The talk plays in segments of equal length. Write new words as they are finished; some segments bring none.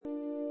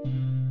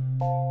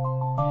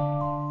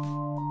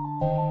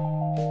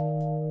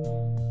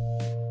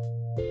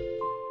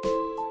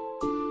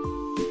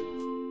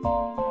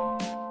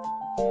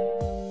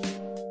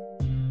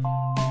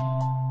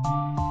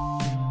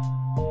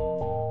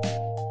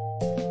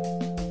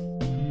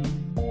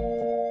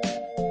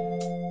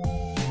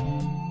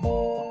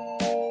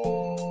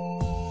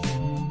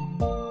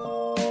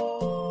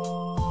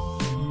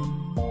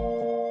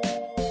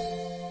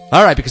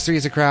All right, because 3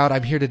 is a crowd.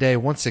 I'm here today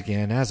once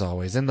again, as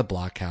always, in the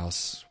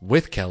Blockhouse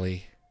with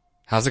Kelly.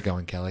 How's it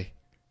going, Kelly?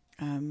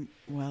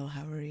 Well,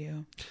 how are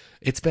you?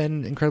 It's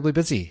been incredibly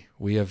busy.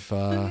 We have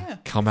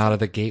come out of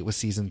the gate with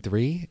season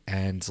 3,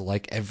 and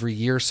like every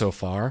year so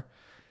far,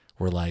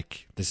 we're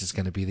like, this is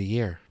going to be the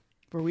year.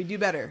 Where we do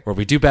better. Where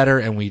we do better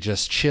and we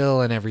just chill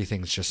and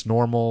everything's just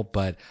normal.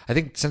 But I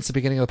think since the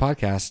beginning of the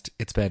podcast,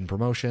 it's been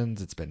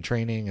promotions, it's been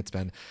training, it's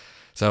been...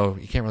 So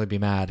you can't really be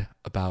mad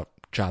about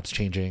jobs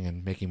changing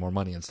and making more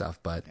money and stuff,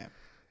 but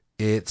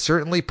it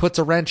certainly puts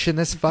a wrench in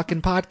this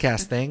fucking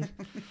podcast thing.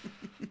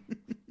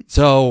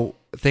 So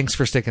thanks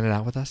for sticking it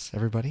out with us,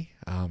 everybody.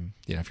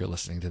 If you're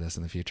listening to this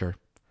in the future,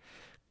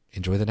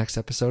 enjoy the next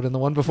episode and the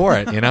one before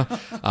it,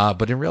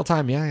 but in real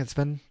time, it's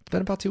been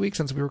about 2 weeks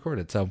since we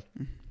recorded. So,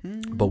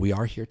 but we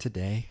are here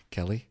today,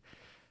 Kelly,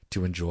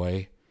 to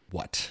enjoy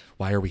what?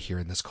 Why are we here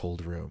in this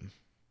cold room?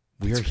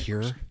 We are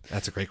here.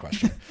 That's a great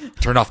question.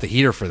 Turned off the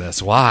heater for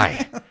this.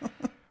 Why?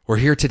 We're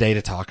here today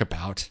to talk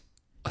about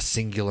a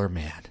singular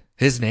man.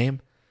 His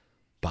name,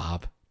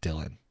 Bob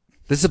Dylan.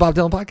 This is a Bob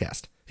Dylan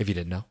podcast, if you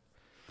didn't know.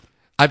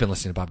 I've been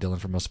listening to Bob Dylan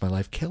for most of my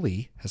life.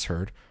 Kelly has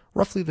heard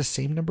roughly the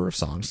same number of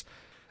songs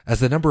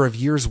as the number of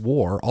years'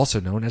 war, also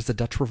known as the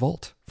Dutch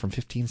Revolt, from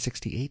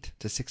 1568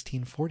 to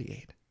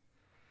 1648.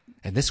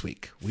 And this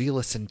week, we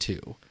listen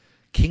to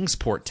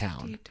Kingsport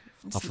Town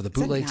off of the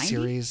Bootleg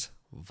series,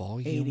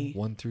 Volume 80.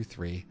 1 through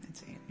 3.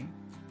 It's 80.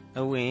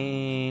 A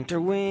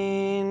winter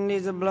wind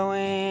is a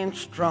blowing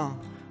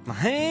strong. My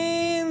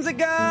hands have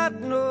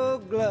got no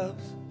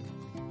gloves.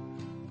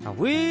 I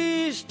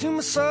wish to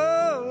my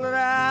soul that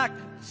I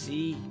could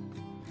see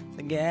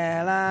the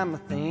gal I'm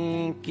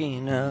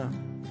thinking of.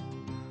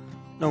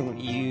 Don't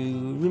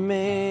you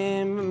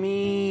remember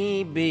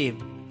me,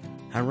 baby?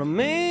 I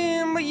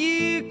remember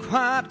you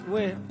quite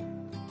well.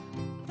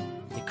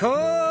 You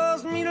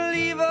caused me to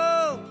leave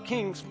old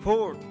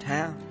Kingsport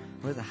Town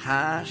with a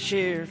high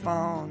sheriff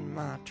on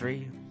my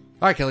trail.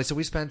 All right, Kelly, so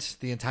we spent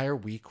the entire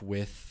week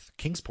with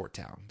Kingsport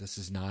Town. This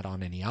is not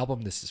on any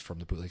album. This is from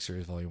the Bootleg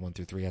series, Volume 1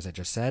 through 3, as I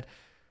just said.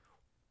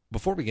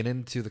 Before we get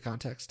into the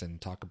context and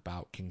talk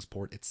about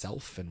Kingsport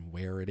itself and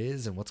where it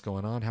is and what's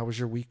going on, how was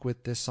your week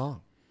with this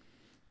song?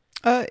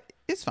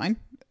 It's fine.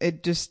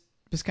 It just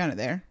was kind of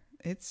there.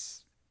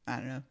 It's, I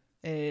don't know.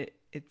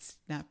 It's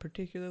not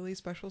particularly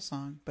special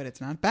song, but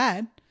it's not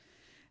bad,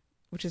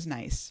 which is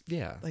nice.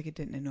 Yeah. Like, it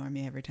didn't annoy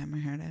me every time I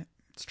heard it.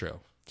 It's true.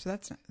 So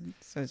it's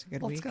a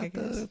good week, I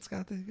guess. It's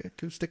got the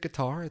acoustic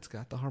guitar. It's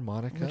got the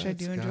harmonica. Which I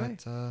do enjoy.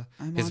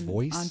 I'm his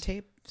voice. On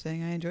tape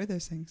saying I enjoy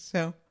those things.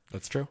 So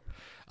that's true.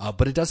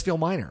 But it does feel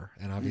minor.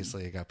 And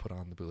obviously it got put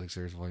on the Bootleg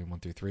series Volume 1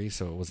 through 3.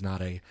 So it was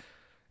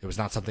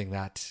not something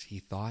that he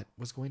thought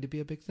was going to be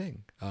a big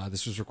thing.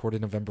 This was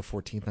recorded November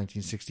 14th,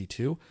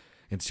 1962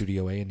 in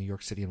Studio A in New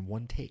York City in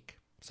one take.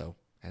 So,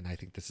 and I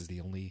think this is the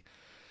only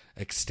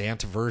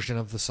extant version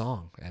of the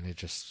song. And it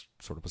just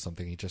sort of was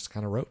something he just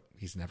kind of wrote.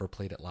 He's never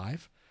played it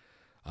live.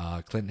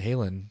 Clinton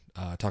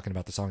Halen, talking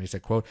about the song, he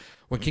said, quote,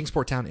 "When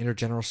Kingsport Town entered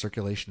general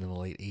circulation in the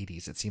late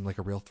 80s, it seemed like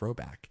a real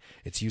throwback.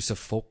 Its use of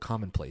folk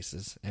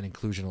commonplaces and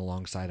inclusion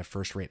alongside a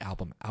first-rate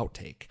album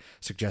outtake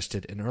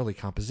suggested an early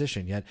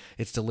composition, yet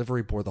its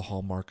delivery bore the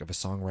hallmark of a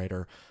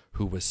songwriter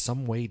who was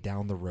some way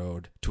down the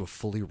road to a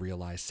fully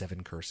realized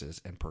Seven Curses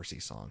and Percy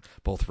song,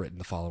 both written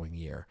the following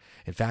year.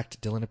 In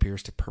fact, Dylan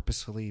appears to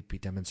purposefully be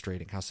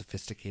demonstrating how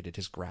sophisticated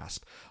his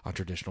grasp on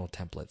traditional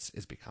templates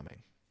is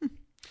becoming."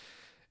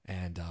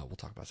 And we'll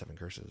talk about Seven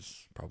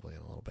Curses probably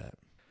in a little bit.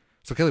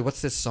 So, Kelly,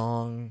 what's this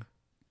song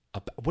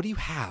about? What do you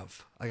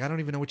have? Like, I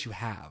don't even know what you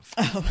have.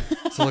 Oh.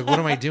 So, like, what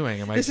am I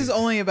doing? This is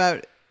only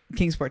about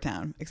Kingsport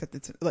Town, except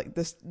it's like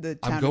this. The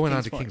town I'm going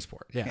on Kingsport. to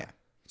Kingsport. Yeah.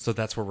 So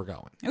that's where we're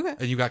going. Okay.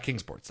 And you got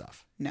Kingsport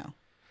stuff. No.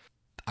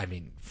 I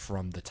mean,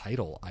 from the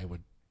title, I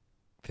would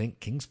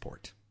think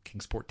Kingsport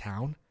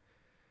Town.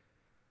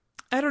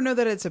 I don't know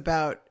that it's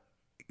about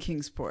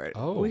Kingsport.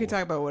 Oh. We could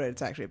talk about what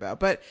it's actually about,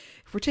 but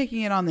if we're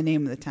taking it on the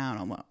name of the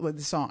town, with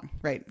the song,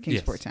 right?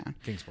 Kingsport Town.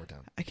 Kingsport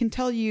Town. I can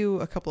tell you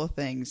a couple of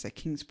things that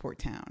Kingsport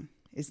Town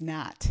is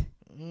not.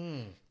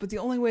 But the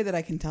only way that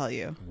I can tell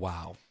you,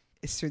 wow,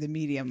 is through the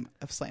medium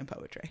of slam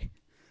poetry.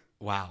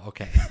 Wow.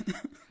 Okay.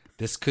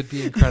 This could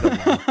be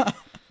incredible.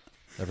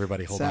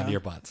 Everybody, hold on to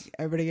your butts.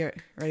 Everybody, get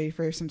ready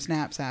for some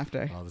snaps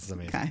after. Oh, this is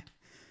amazing. Okay.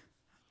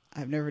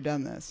 I've never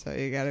done this, so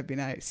you got to be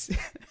nice.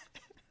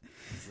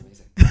 This is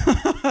amazing.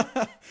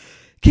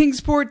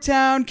 Kingsport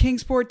Town,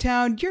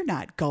 you're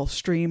not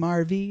Gulfstream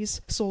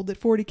RVs sold at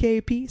 $40K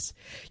a piece.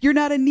 You're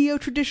not a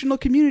neo-traditional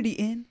community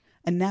in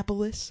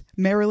Annapolis,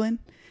 Maryland,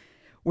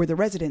 where the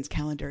residence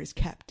calendar is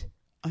kept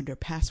under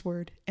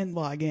password and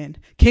login.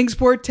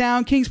 Kingsport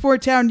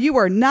Town, you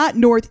are not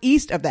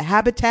northeast of the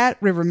Habitat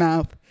River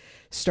mouth.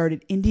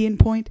 Started Indian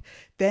Point,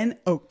 then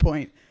Oak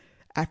Point,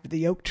 after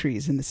the oak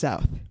trees in the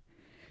south.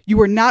 You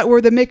are not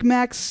where the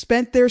Micmacs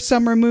spent their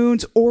summer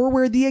moons or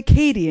where the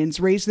Acadians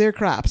raised their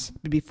crops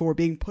before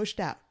being pushed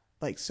out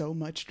like so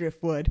much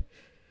driftwood.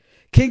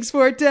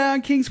 Kingsport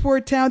Town,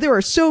 there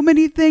are so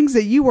many things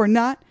that you are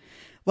not,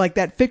 like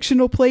that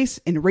fictional place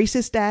in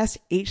racist-ass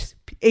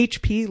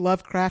H.P.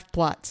 Lovecraft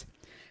plots.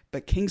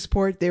 But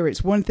Kingsport, there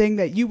is one thing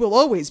that you will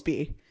always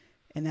be,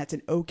 and that's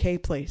an okay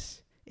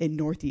place in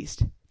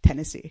Northeast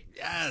Tennessee.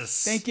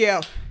 Yes. Thank you.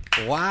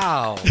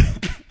 Wow.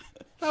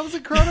 That was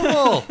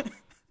incredible.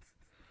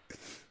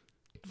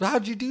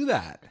 How'd you do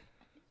that?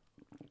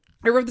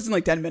 I wrote this in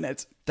like 10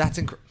 minutes. That's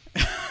incredible.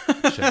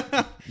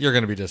 You're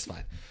going to be just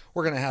fine.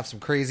 We're going to have some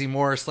crazy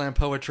more slam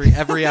poetry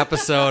every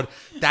episode.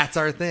 That's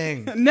our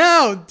thing.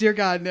 No, dear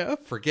God, no.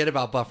 Forget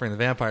about Buffering the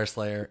Vampire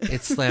Slayer.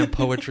 It's slam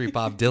poetry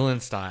Bob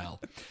Dylan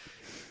style.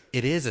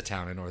 It is a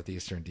town in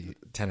northeastern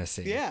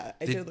Tennessee. Yeah,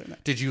 I did learn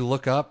that. Did you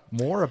look up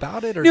more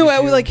about it? Or No, did I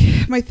you... was like,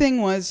 my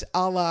thing was,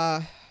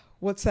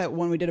 what's that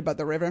one we did about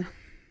the river?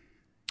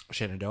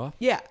 Shenandoah?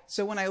 Yeah.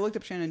 So when I looked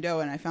up Shenandoah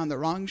and I found the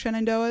wrong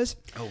Shenandoahs,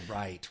 Oh,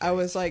 right. I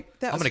was like,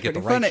 that I'm was going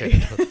to get pretty the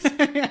right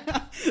funny.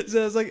 Shenandoah.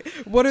 So I was like,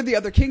 what are the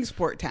other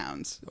Kingsport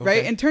towns? Right?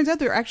 Okay. And it turns out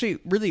there actually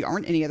really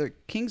aren't any other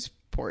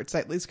Kingsports that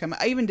at least come.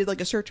 I even did like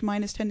a search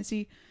minus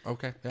Tennessee.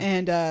 Okay. Yeah.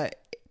 And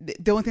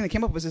the only thing that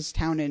came up was this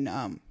town in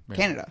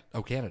Canada.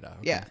 Oh, Canada.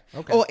 Okay. Yeah.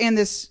 Okay. Oh, and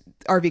this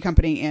RV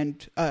company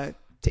and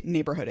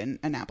neighborhood in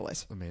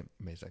Annapolis.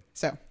 Amazing.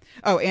 So,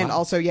 and Wow.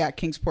 also, yeah,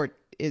 Kingsport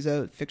is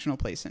a fictional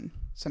place in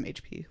some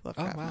H.P. Oh,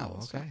 Lovecraft wow.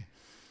 novels. Okay.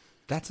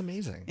 That's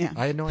amazing. Yeah.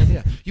 I had no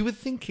idea. You would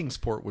think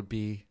Kingsport would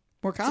be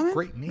More it's a common?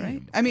 great name.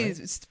 Right? I mean, right?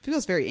 it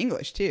feels very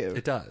English, too.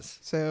 It does.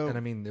 So- and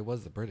I mean, it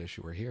was the British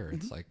who were here.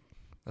 It's like,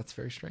 that's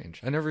very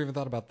strange. I never even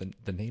thought about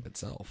the name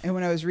itself. And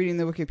when I was reading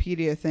the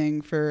Wikipedia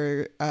thing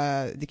for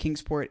the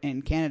Kingsport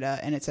in Canada,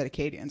 and it said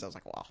Acadians, I was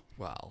like, wow.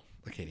 Wow.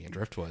 Acadian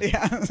Driftwood.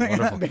 Yeah, I was like,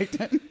 Wonderful. that baked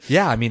in.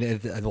 Yeah, I mean,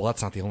 well,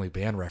 that's not the only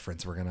band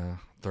reference we're gonna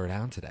throw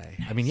down today.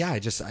 I mean, yeah,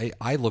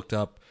 I looked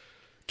up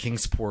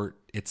Kingsport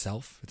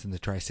itself. It's in the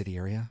Tri-City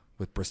area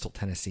with Bristol,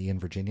 Tennessee,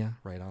 and Virginia,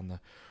 right on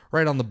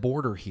the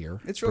border here.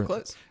 It's real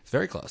close. It's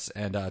very close.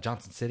 And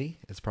Johnson City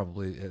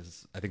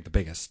is I think the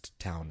biggest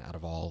town out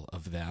of all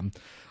of them.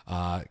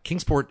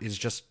 Kingsport is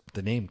just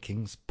the name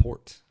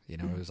Kingsport. You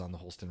know, it was on the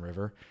Holston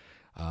River.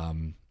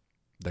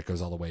 That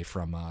goes all the way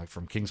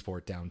from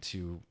Kingsport down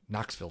to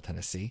Knoxville,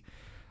 Tennessee.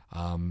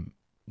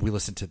 We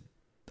listened to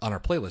on our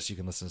playlist. You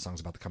can listen to songs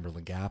about the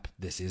Cumberland Gap.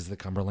 This is the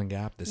Cumberland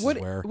Gap. This is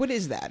where. What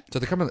is that? So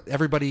the Cumberland.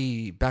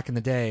 Everybody back in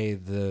the day,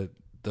 the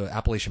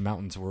Appalachian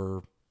Mountains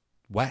were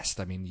west.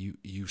 I mean,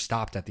 you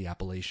stopped at the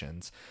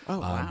Appalachians. Oh,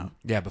 wow.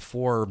 Yeah,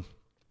 before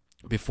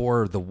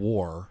the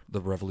war, the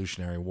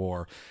Revolutionary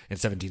War in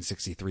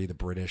 1763, the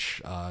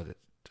British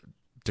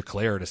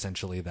declared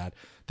essentially that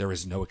there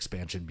is no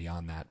expansion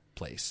beyond that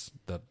place.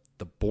 The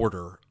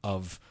border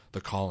of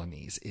the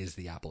colonies is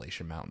the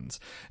Appalachian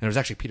Mountains. And it was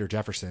actually Peter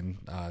Jefferson,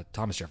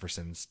 Thomas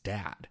Jefferson's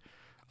dad,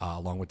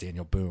 along with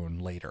Daniel Boone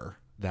later,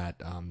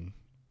 that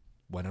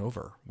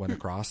went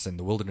across. And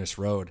the Wilderness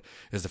Road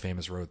is the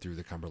famous road through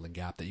the Cumberland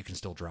Gap that you can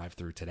still drive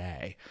through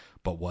today,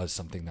 but was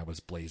something that was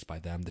blazed by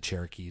them. The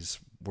Cherokees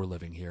were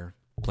living here.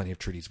 Plenty of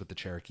treaties with the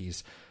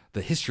Cherokees.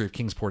 The history of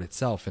Kingsport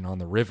itself and on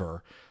the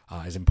river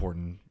is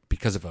important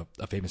because of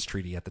a famous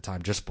treaty at the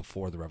time, just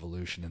before the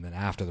Revolution. And then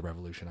after the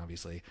Revolution,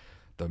 obviously,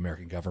 the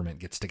American government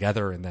gets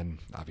together, and then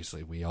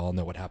obviously we all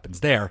know what happens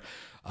there.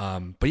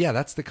 But yeah,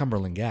 that's the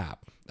Cumberland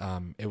Gap.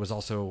 It was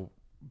also,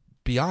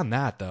 beyond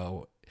that,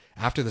 though,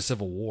 after the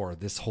Civil War,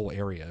 this whole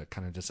area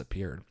kind of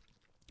disappeared.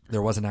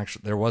 There was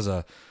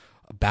a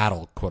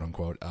battle, quote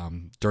unquote,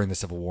 during the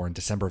Civil War in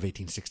December of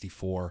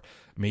 1864.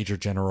 Major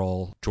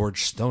General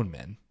George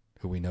Stoneman,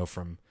 who we know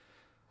from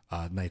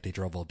Night They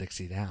Drove Old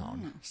Dixie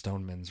Down,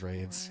 Stoneman's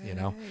raids, right. you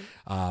know,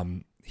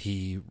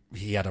 he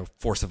had a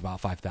force of about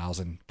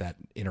 5,000 that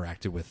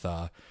interacted with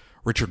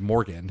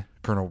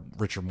Colonel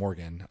Richard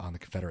Morgan on the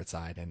Confederate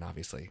side, and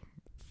obviously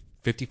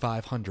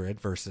 5,500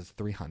 versus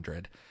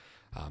 300.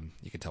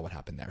 You can tell what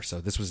happened there.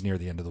 So this was near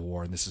the end of the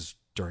war, and this is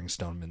during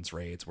Stoneman's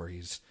raids where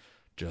he's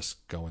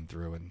just going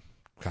through and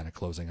kind of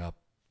closing up.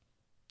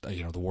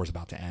 The war's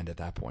about to end at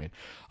that point.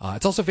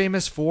 It's also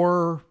famous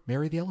for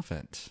Mary the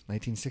Elephant,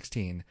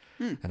 1916.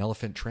 An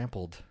elephant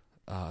trampled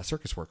a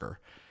circus worker,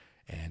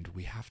 and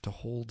we have to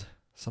hold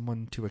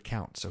someone to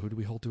account. So who do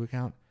we hold to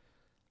account?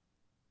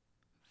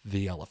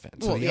 The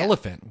elephant. So the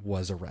elephant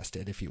was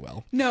arrested, if you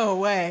will. No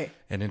way.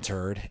 And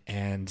interred,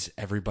 and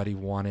everybody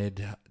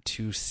wanted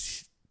to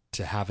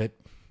have it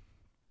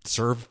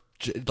serve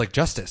like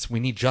justice.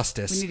 We need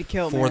justice. We need to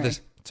kill for Mary.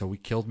 this. So we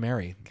killed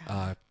Mary.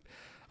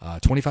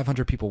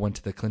 2,500 people went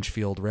to the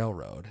Clinchfield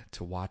Railroad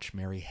to watch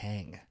Mary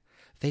hang.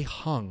 They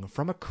hung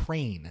from a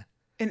crane.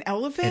 An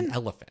elephant? An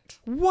elephant.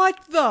 What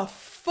the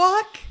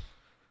fuck?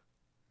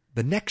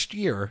 The next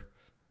year,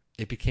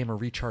 it became a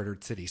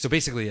rechartered city. So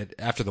basically,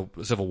 after the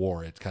Civil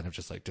War, it kind of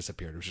just like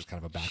disappeared. It was just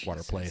kind of a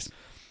backwater place.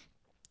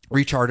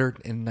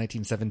 Rechartered in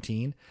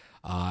 1917.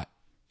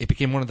 It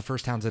became one of the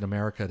first towns in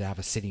America to have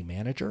a city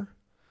manager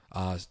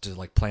to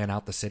like plan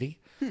out the city.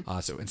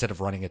 So instead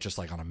of running it just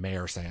like on a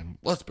mayor saying,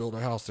 let's build a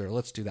house there,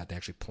 let's do that, they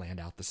actually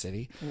planned out the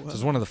city. Whoa. So it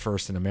was one of the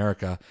first in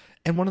America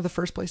and one of the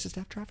first places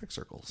to have traffic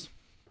circles.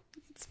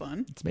 It's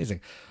fun. It's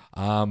amazing.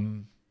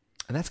 And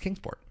that's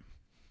Kingsport.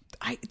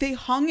 They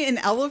hung an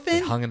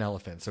elephant? They hung an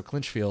elephant. So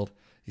Clinchfield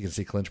You can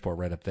see Clinchport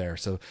right up there.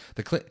 So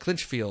the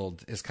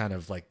Clinchfield is kind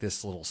of like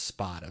this little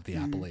spot of the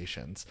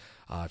Appalachians.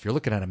 If you're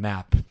looking at a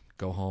map,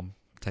 go home,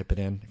 type it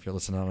in. If you're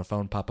listening on a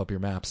phone, pop up your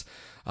maps.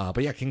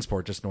 But yeah,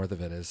 Kingsport, just north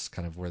of it, is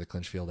kind of where the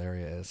Clinchfield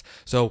area is.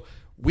 So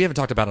we haven't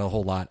talked about it a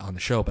whole lot on the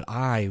show, but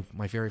my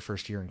very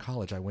first year in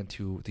college, I went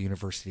to the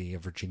University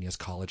of Virginia's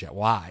college at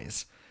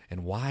Wise.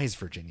 In Wise,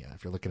 Virginia,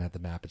 if you're looking at the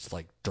map, it's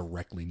like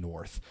directly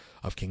north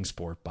of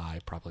Kingsport by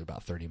probably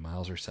about 30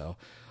 miles or so.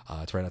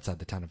 It's right outside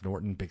the town of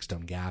Norton, Big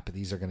Stone Gap.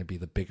 These are going to be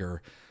the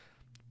bigger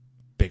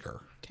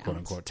quote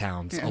unquote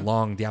towns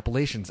along the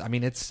Appalachians. I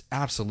mean, it's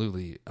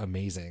absolutely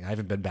amazing. I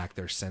haven't been back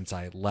there since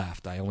I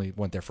left. I only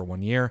went there for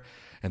 1 year,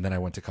 and then I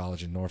went to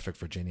college in Norfolk,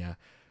 Virginia.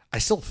 I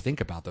still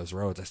think about those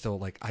roads.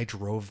 I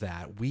drove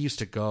that. We used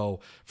to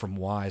go from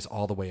Wise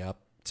all the way up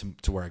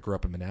to where I grew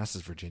up in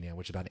Manassas, Virginia,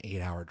 which is about an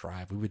 8-hour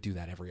drive. We would do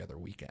that every other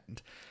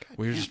weekend.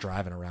 We were just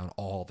driving around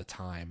all the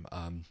time.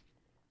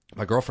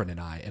 My girlfriend and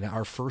I, and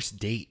our first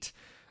date,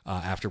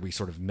 after we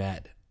sort of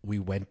met, we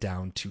went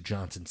down to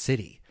Johnson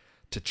City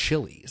to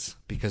Chili's,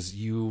 because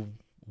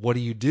what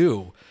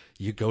do?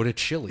 You go to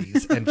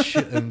Chili's, and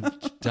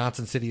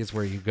Johnson City is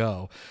where you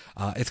go.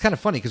 It's kind of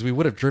funny because we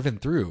would have driven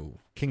through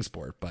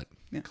Kingsport, but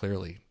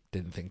clearly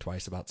didn't think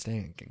twice about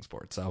staying in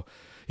Kingsport. So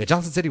yeah,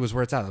 Johnson City was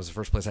where it's at. That was the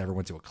first place I ever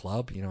went to a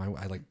club. You know,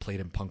 I like played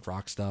in punk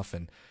rock stuff,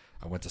 and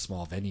I went to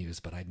small venues,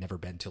 but I'd never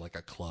been to like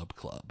a club,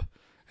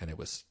 and it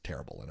was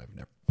terrible.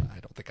 And I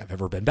don't think I've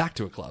ever been back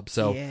to a club.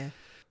 So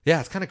yeah,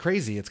 it's kind of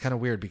crazy. It's kind of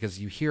weird because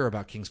you hear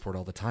about Kingsport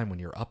all the time when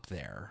you're up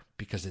there,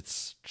 because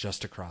it's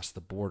just across the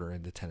border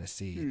into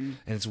Tennessee. And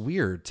it's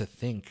weird to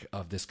think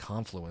of this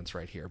confluence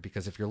right here,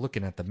 because if you're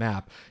looking at the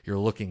map, you're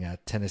looking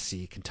at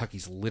Tennessee.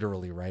 Kentucky's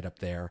literally right up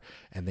there.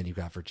 And then you've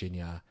got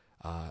Virginia,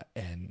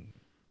 and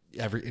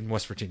in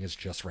West Virginia is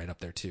just right up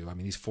there too. I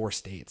mean, these 4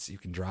 states you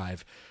can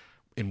drive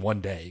in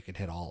one day. You can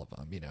hit all of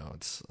them. You know,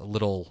 it's a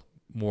little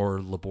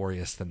more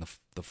laborious than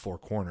the 4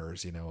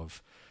 corners, you know,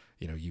 of,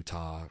 you know,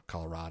 Utah,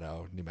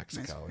 Colorado, New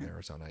Mexico, and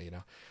Arizona. You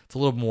know, it's a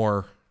little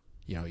more,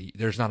 you know,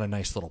 there's not a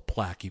nice little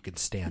plaque you can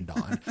stand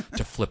on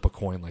to flip a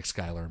coin like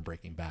Skylar in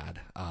Breaking Bad.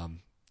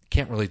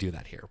 Can't really do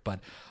that here, but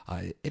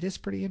it is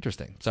pretty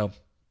interesting. So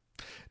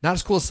not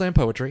as cool as slam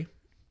poetry.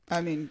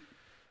 I mean,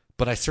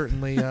 but I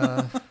certainly,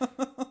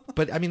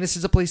 but I mean, this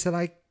is a place that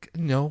I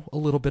know a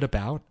little bit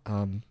about,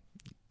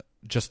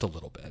 just a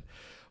little bit.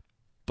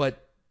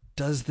 But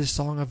does this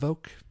song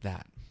evoke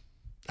that?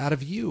 Out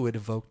of you, it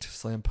evoked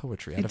slam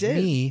poetry. Out of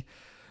me,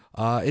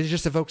 it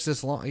just evokes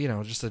this long, you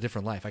know, just a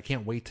different life. I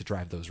can't wait to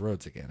drive those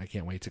roads again. I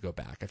can't wait to go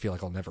back. I feel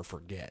like I'll never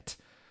forget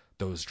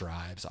those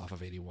drives off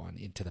of 81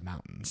 into the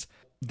mountains.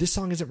 This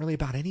song isn't really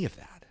about any of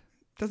that.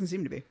 Doesn't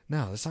seem to be.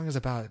 No, this song is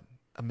about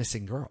a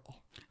missing girl.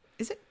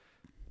 Is it?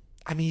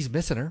 I mean, he's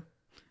missing her.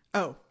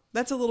 Oh,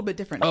 that's a little bit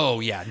different. Oh,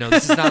 yeah. No,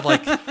 this is not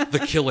like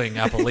the Killing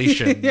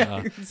Appalachian.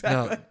 Exactly.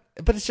 No,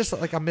 but it's just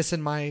like I'm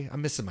missing my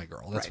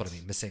girl. That's Right. what I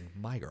mean. Missing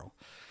my girl.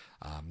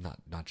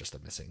 Not just a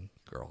missing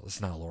girl. This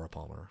is not a Laura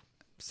Palmer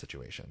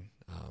situation.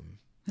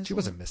 She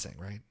wasn't missing,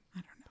 right?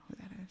 I don't know who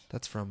that is.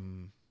 That's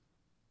from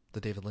the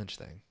David Lynch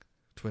thing,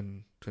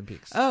 Twin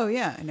Peaks. Oh,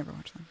 yeah. I never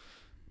watched them.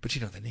 But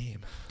you know the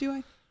name. Do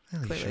I?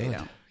 Well, you Clearly should. I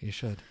don't. You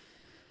should.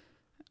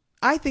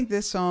 I think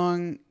this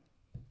song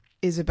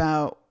is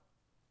about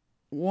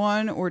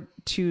one or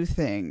two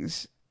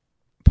things,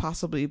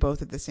 possibly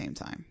both at the same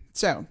time.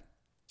 So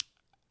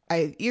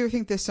I either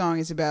think this song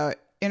is about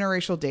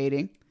interracial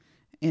dating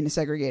in a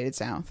segregated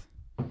South,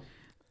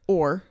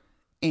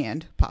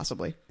 and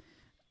possibly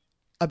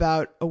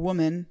about a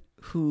woman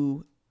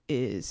who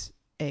is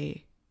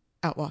a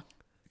outlaw,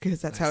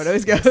 because that's how it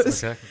always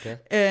goes. Okay.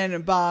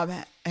 And Bob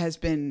has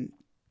been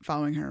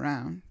following her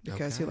around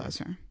because he Okay. loves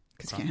her,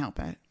 because he can't help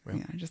it. Right.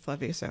 You know, I just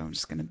love you, so I'm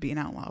just going to be an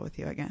outlaw with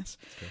you, I guess.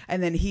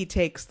 And then he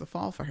takes the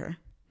fall for her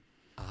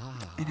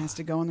and has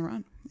to go on the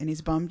run. And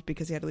he's bummed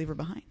because he had to leave her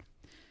behind.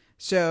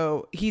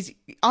 So he's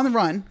on the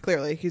run,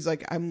 clearly. He's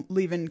like, I'm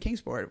leaving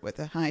Kingsport with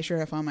a high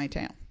sheriff on my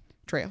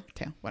trail,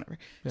 whatever.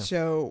 Yeah.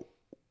 So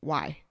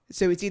why?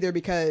 So it's either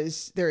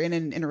because they're in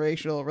an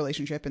interracial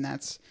relationship and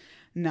that's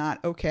not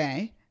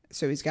okay,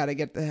 so he's got to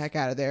get the heck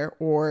out of there,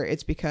 or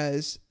it's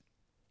because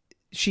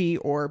she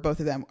or both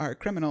of them are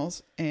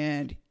criminals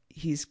and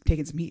he's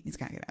taking some heat and he's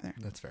got to get out of there.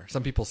 That's fair.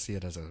 Some people see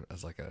it as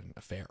like an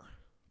affair,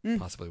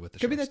 possibly with the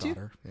Could be sheriff's that too.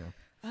 daughter. Yeah.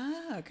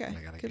 Ah, okay. And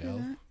I gotta Could be go.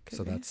 that. Could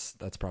So be.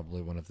 that's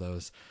probably one of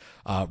those.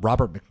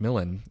 Robert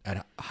McMillan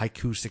at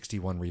Haiku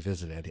 61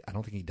 Revisited. I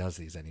don't think he does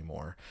these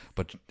anymore,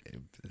 but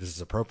this is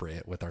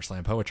appropriate with our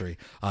slam poetry.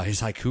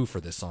 His haiku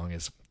for this song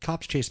is: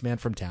 cops chase man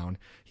from town.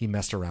 He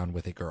messed around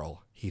with a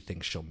girl. He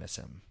thinks she'll miss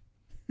him.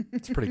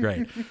 It's pretty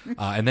great.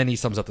 And then he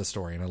sums up the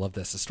story, and I love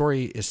this. The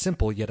story is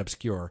simple yet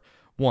obscure.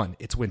 1,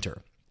 it's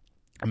winter.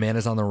 A man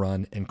is on the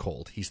run and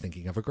cold. He's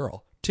thinking of a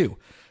girl. 2,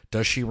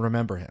 does she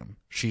remember him?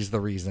 She's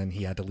the reason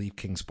he had to leave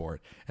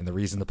Kingsport and the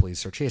reason the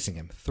police are chasing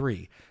him.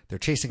 3, they're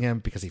chasing him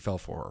because he fell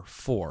for her.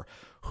 4,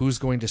 who's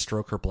going to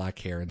stroke her black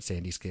hair and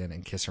sandy skin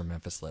and kiss her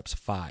Memphis lips?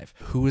 5,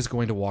 who is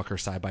going to walk her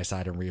side by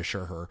side and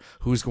reassure her?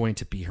 Who's going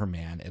to be her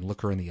man and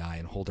look her in the eye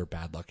and hold her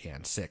bad luck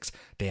hand? 6,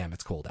 damn,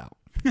 it's cold out.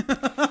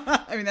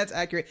 I mean, that's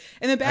accurate.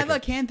 And the Bad Okay.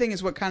 Luck Hand thing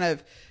is what kind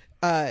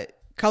of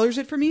colors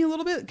it for me a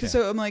little bit. Because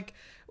so I'm like,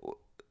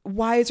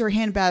 why is her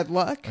hand bad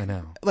luck? I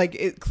know.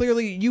 Like,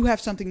 clearly you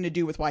have something to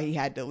do with why he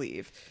had to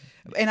leave.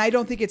 And I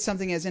don't think it's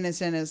something as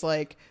innocent as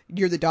like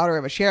you're the daughter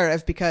of a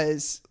sheriff,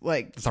 because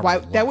like It's not why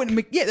really that luck. wouldn't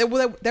make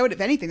that would, if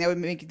anything, that would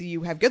make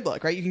you have good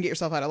luck, right? You can get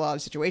yourself out of a lot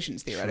of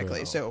situations theoretically.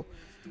 True. So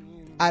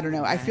I don't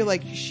know. I feel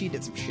like she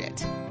did some shit.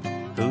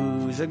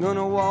 Who's a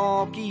gonna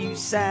walk you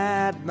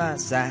side by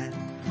side?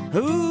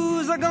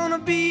 Who's a gonna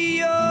be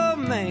your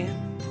man?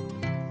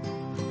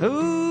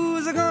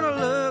 Who's a gonna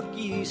look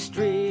you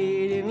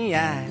straight in the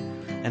eye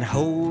and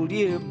hold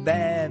your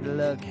bad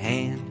luck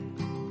hand?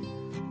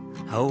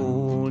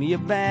 Hold your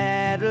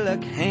bad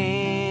luck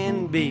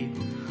hand, babe.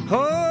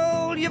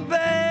 Hold your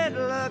bad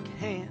luck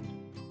hand.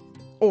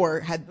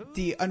 Or had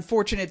the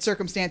unfortunate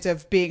circumstance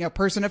of being a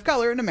person of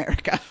color in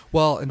America.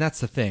 Well, and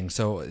that's the thing.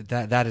 So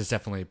that is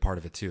definitely part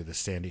of it too. The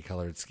sandy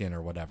colored skin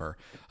or whatever.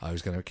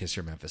 Who's going to kiss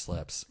your Memphis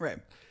lips? Right.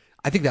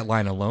 I think that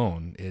line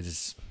alone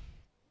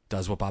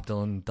does what Bob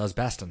Dylan does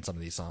best on some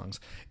of these songs.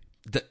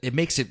 It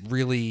makes it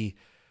really.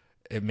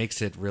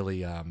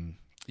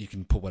 You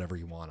can put whatever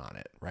you want on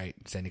it, right?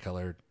 Sandy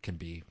colored can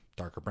be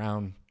darker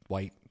brown,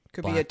 white,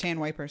 Could black. be a tan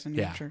white person.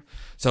 Yeah, Yeah. sure.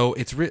 So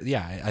it's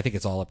I think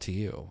it's all up to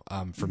you.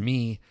 For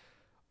me,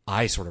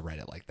 I sort of read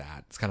it like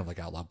that. It's kind of like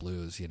Outlaw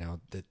Blues,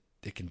 that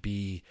it can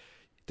be.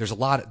 There's a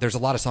lot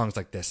of songs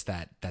like this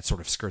that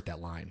sort of skirt that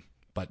line.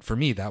 But for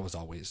me, that was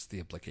always the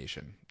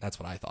implication. That's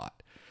what I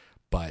thought.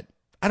 But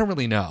I don't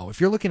really know.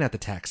 If you're looking at the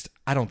text,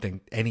 I don't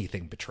think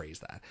anything betrays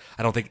that.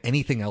 I don't think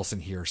anything else in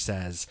here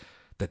says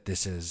that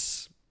this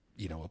is,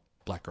 a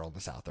black girl in the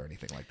South or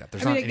anything like that.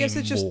 There's not I guess any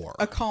it's just more.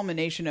 a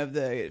culmination of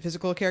the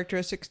physical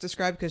characteristics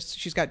described, because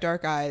she's got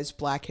dark eyes,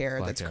 black hair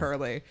that's hair.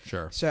 curly.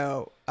 Sure.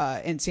 So,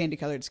 and sandy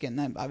colored skin.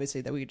 Then obviously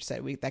that we just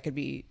said that could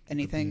be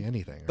anything.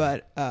 anything, right?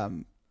 But I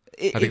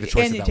think the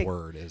choice of that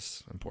word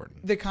is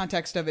important. The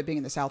context of it being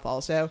in the South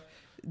also,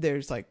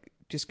 there's like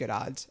just good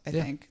odds. I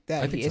Yeah, think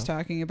that I think he is so.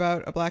 talking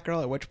about a black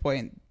girl. At which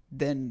point,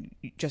 then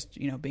just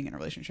being in a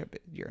relationship,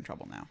 you're in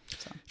trouble now.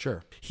 So.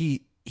 Sure.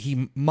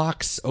 He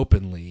mocks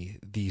openly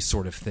these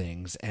sort of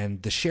things,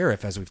 and the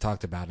sheriff, as we've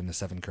talked about in the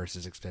Seven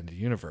Curses extended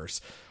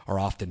universe, are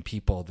often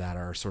people that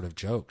are sort of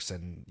jokes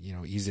and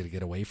easy to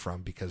get away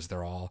from because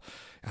they're all,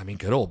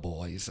 good old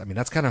boys.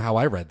 That's kind of how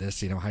I read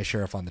this. High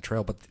sheriff on the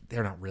trail, but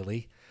they're not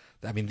really.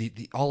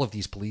 The all of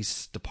these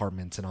police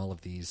departments and all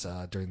of these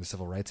during the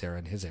civil rights era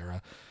and his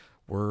era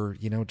were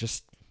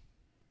just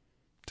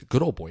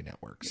good old boy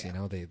networks.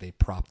 Yeah. They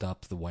propped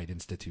up the white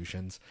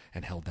institutions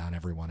and held down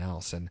everyone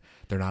else, and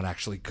they're not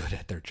actually good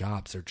at their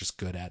jobs. They're just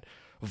good at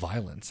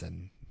violence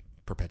and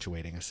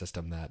perpetuating a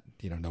system that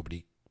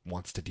nobody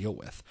wants to deal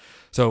with.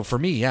 So for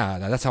me,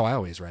 that's how I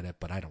always read it,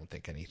 but I don't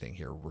think anything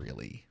here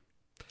really.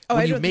 Oh,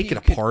 when I you don't make think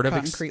it you a part could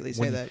of concretely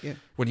say when, that. Yeah.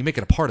 when you make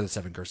it a part of the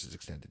Seven Curses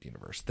extended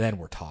universe, then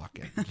we're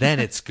talking. Then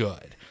it's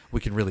good. We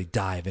can really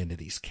dive into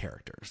these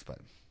characters. But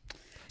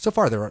so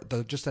far,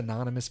 they're just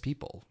anonymous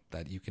people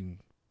that you can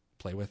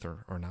play with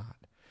or not.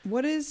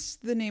 What is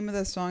the name of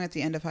the song at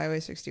the end of Highway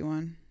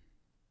 61?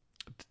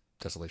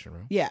 Desolation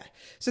Row. Yeah.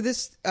 So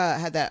this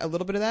had a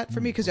little bit of that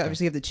for me, because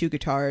obviously you have the two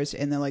guitars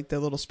and then like the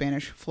little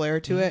Spanish flair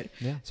to it.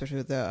 Yeah. Especially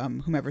with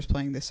the whomever's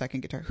playing the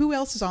second guitar. Who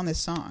else is on this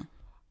song?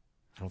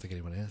 I don't think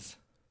anyone is.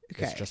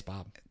 Okay. It's just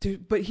Bob.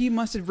 Dude, but he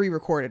must have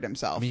re-recorded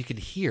himself. You can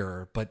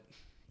hear, but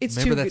It's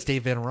remember too that's good.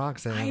 Dave Van Ronk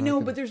saying. I know,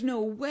 but there's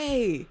no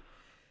way.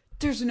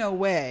 There's no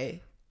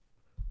way.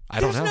 I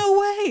don't There's know. no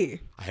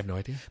way. I have no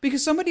idea.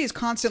 Because somebody is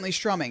constantly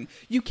strumming.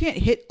 You can't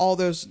hit all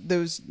those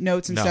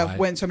notes and No, stuff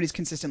when somebody's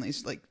consistently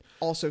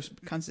also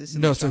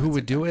consistently. No, so who strumming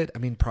would do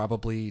something. it?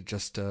 Probably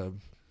just a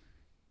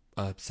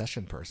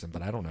session person,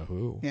 but I don't know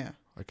who. Yeah.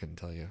 I couldn't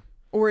tell you.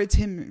 Or it's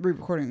him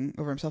re-recording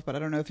over himself, but I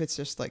don't know if it's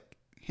just like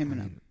him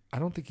and I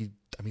don't think he.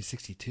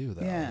 62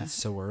 though. Yeah. It's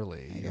so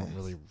early. I You don't guess.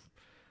 really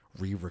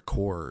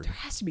re-record. there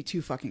has to be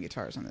two fucking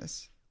guitars on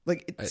this.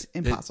 Like it's It-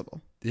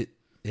 impossible.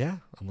 Yeah,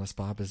 unless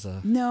Bob is a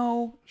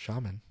No,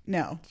 shaman.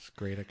 no. It's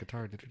great at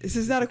guitar. This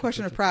is not a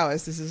question of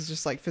prowess. This is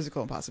just like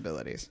physical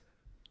impossibilities.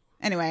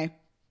 Anyway,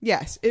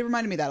 yes, it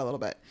reminded me of that a little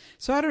bit.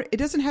 So it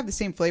doesn't have the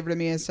same flavor to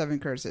me as Seven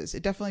Curses.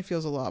 It definitely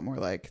feels a lot more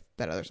like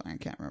that other song. I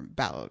can't remember.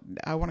 Ballad.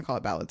 I want to call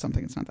it ballad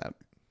something. It's not that.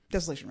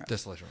 Desolation Row.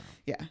 Desolation Row.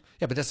 Yeah.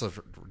 Yeah, but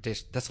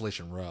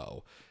Desolation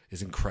Row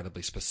is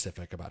incredibly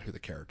specific about who the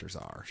characters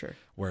are. Sure.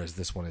 Whereas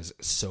this one is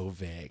so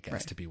vague as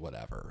Right. to be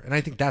whatever. And I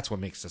think that's what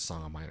makes this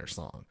song a minor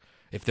song.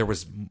 If there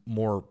was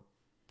more,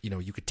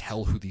 you could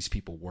tell who these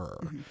people were,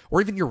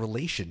 or even your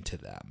relation to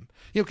them.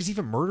 Because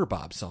even Murder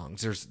Bob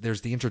songs,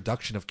 there's the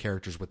introduction of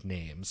characters with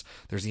names.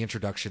 There's the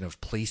introduction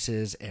of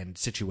places and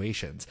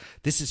situations.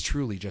 This is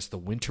truly just the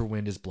winter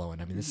wind is blowing.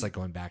 This is like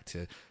going back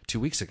to 2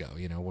 weeks ago,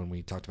 when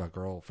we talked about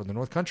Girl from the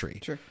North Country.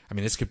 Sure.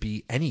 This could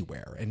be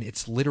anywhere. And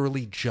it's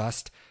literally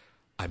just,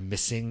 I'm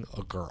missing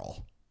a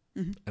girl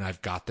and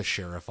I've got the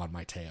sheriff on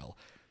my tail.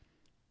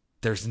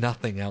 There's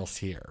nothing else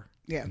here.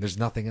 Yeah. And there's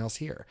nothing else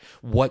here.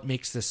 What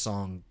makes this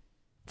song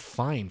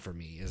fine for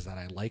me is that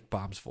I like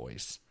Bob's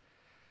voice.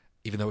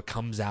 even though it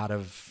comes out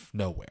of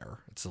nowhere.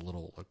 It's a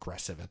little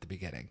aggressive at the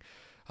beginning,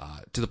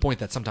 to the point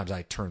that sometimes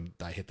I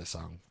hit the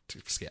song to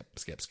skip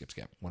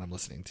when I'm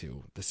listening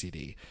to the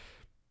CD,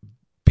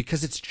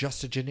 because it's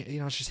just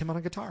it's just him on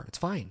a guitar. It's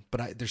fine,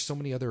 but there's so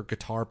many other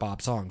guitar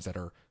bop songs that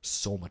are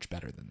so much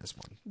better than this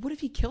one. What if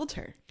he killed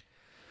her?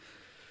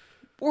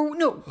 Or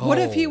no, what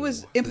if he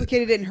was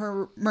implicated in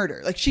her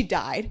murder? Like, she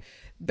died.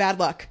 Bad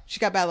luck. She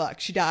got bad luck.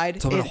 She died.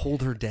 So I'm going to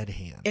hold her dead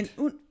hand.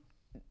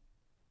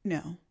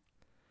 No,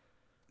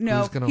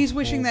 he's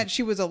wishing that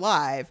she was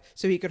alive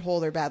so he could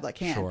hold her bad luck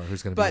hand. Sure,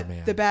 who's going to be her man?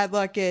 But the bad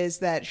luck is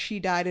that she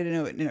died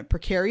in a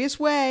precarious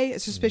way, a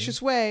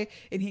suspicious way,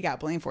 and he got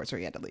blamed for it, so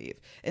he had to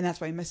leave. And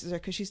that's why he misses her,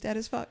 because she's dead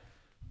as fuck.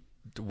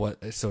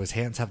 What? So his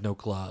hands have no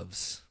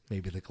gloves.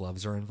 Maybe the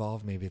gloves are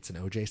involved. Maybe it's an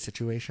OJ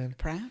situation.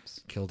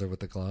 Perhaps. Killed her with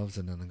the gloves,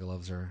 and then the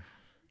gloves are...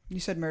 You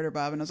said murder,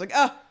 Bob, and I was like,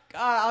 oh,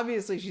 God,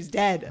 obviously she's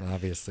dead.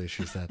 Obviously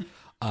she's dead.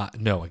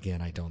 No,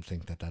 again, I don't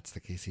think that that's the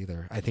case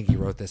either. I think he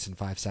wrote this in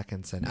 5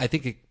 seconds, and I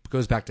think it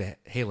goes back to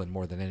Halen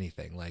more than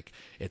anything. Like,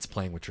 it's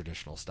playing with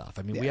traditional stuff.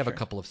 I mean, we have a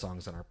couple of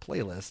songs on our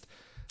playlist.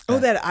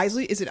 That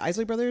Isley, is it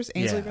Isley Brothers?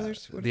 Ainsley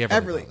Brothers? The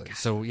Everly Brothers.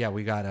 So yeah,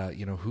 we got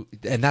who,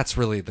 and that's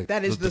really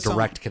the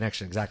direct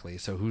connection, exactly.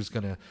 So who's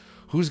gonna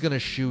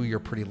shoe your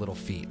pretty little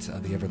feet?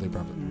 The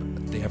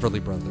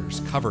Everly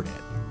Brothers covered it.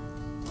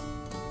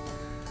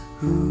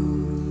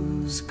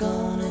 Who's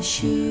gonna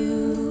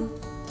shoe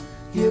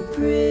your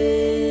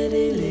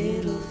pretty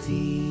little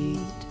feet?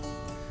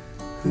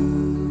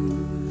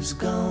 Who's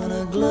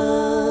gonna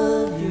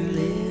glove your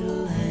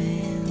little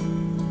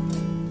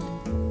hand?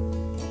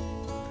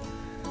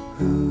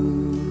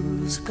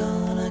 Who's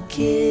gonna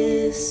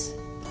kiss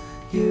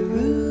your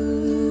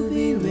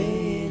ruby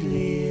red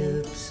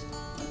lips?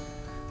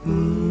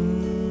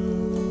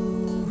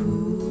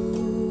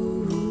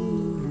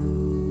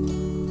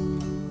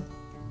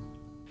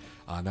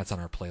 And that's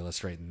on our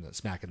playlist right in the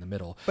smack in the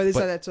middle. But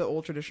that's an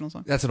old traditional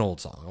song? That's an old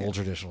song, old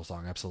traditional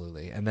song,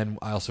 absolutely. And then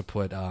I also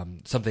put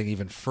something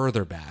even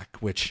further back,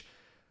 which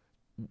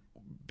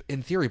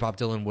in theory Bob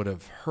Dylan would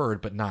have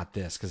heard, but not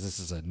this, because this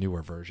is a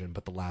newer version,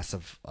 but The Lass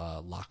of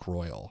Loch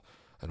Royal,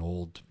 an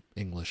old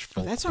English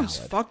folk that song's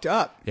ballad. fucked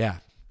up. Yeah.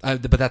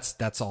 But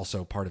that's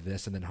also part of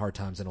this. And then Hard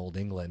Times in Old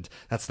England,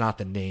 that's not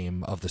the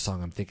name of the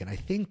song I'm thinking. I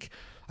think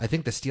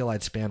the Steel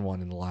Eyed Span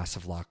one and The Lass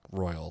of Loch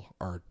Royal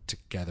are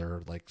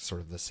together, like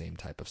sort of the same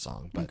type of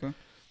song. But Okay.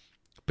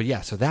 But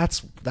yeah, so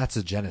that's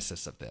the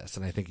genesis of this,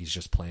 and I think he's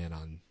just playing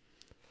on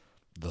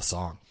the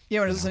song. Yeah,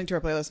 when I was listening to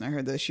our playlist and I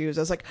heard those shoes,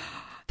 I was like,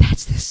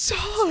 that's this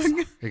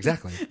song.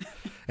 Exactly.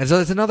 And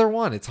so it's another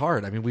one. It's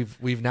hard. I mean,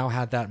 we've now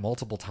had that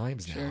multiple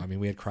times now. Sure. I mean,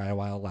 we had Cry a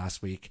While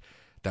last week.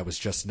 That was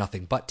just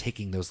nothing but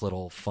taking those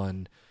little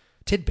fun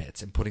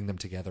tidbits and putting them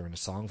together in a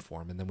song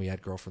form. And then we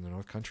had Girl from the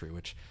North Country,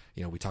 which,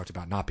 we talked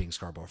about not being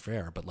Scarborough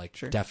Fair, but like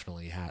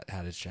definitely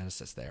had its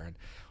genesis there. And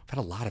we've had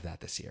a lot of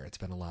that this year. It's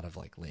been a lot of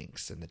like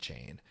links in the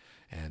chain.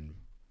 And,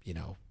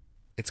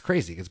 it's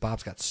crazy because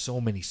Bob's got so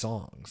many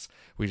songs.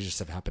 We just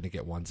have happened to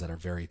get ones that are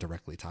very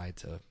directly tied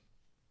to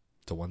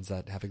ones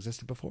that have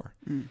existed before.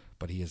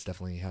 But he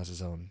definitely has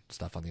his own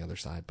stuff on the other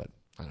side. But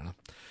I don't know.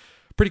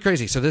 Pretty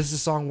crazy. So this is a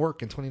song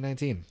Work in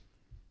 2019.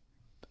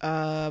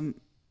 I'm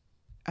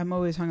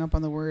always hung up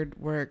on the word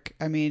work.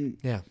 I mean,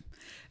 yeah.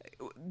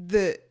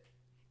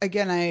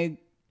 I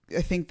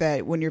think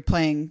that when you're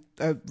playing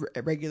a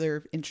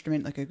regular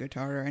instrument like a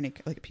guitar or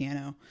like a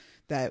piano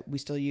that we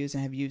still use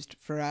and have used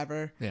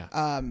forever,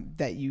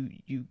 that you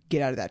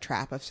get out of that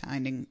trap of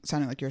sounding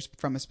like you're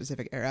from a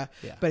specific era.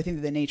 Yeah. But I think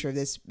that the nature of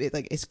this,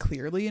 is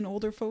clearly an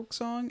older folk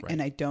song, right.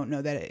 And I don't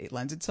know that it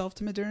lends itself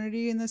to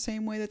modernity in the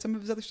same way that some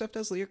of his other stuff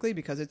does lyrically,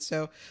 because it's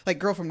so like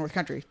Girl from North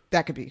Country,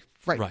 that could be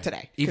right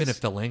today. Even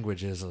if the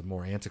language is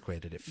more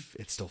antiquated,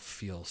 it still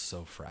feels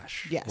so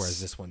fresh. Yes.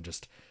 Whereas this one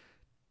just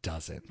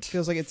doesn't.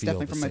 Feels like it's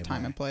definitely from a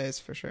time and place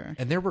for sure.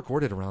 And they're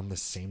recorded around the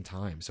same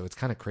time, so it's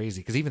kind of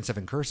crazy because even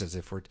Seven Curses,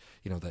 if we're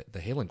the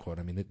Halen quote,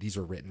 I mean these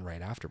were written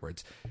right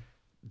afterwards.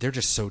 They're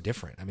just so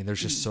different. I mean,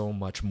 there's just so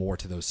much more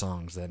to those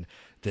songs than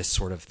this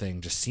sort of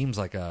thing. Just seems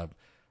like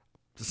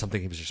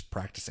something he was just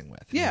practicing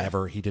with. Yeah.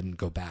 He didn't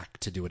go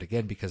back to do it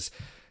again because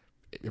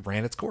it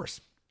ran its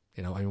course.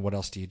 I mean, what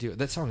else do you do?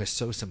 That song is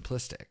so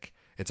simplistic.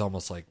 It's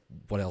almost like,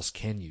 what else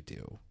can you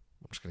do?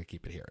 I'm just going to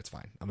keep it here. It's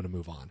fine. I'm going to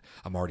move on.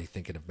 I'm already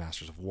thinking of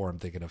Masters of War. I'm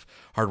thinking of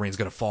Hard Rain's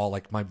Gonna Fall.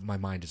 Like my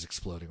mind is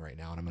exploding right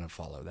now, and I'm going to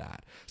follow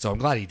that. So I'm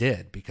glad he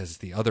did, because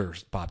the other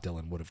Bob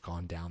Dylan would have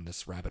gone down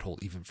this rabbit hole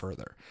even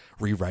further,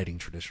 rewriting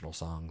traditional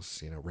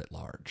songs, writ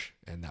large,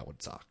 and that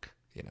would suck,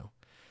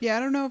 Yeah, I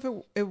don't know if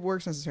it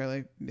works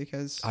necessarily,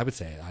 because I would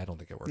say I don't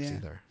think it works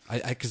either.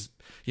 Because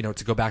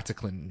to go back to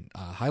Clinton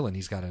Highland,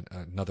 he's got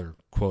another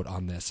quote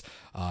on this.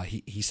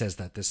 He says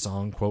that this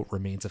song, quote,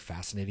 remains a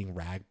fascinating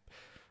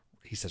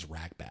he says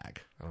ragbag.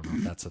 I don't know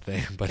if that's a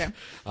thing, but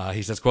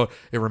he says, quote,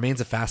 it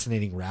remains a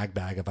fascinating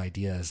ragbag of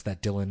ideas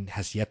that Dylan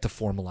has yet to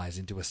formalize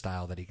into a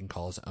style that he can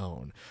call his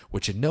own,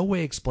 which in no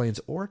way explains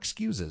or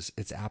excuses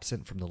its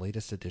absent from the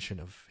latest edition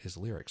of his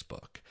lyrics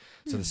book.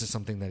 So this is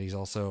something that he's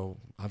also,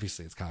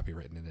 obviously it's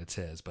copywritten and it's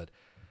his, but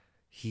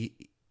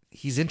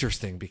he's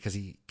interesting because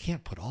he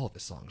can't put all of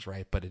his songs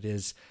right, but it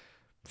is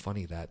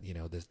funny that,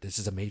 this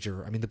is a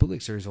major, the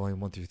Bootleg Series Volume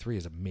 1 through 3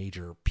 is a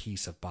major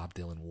piece of Bob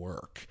Dylan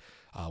work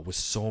with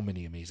so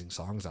many amazing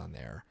songs on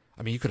there.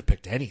 You could have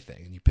picked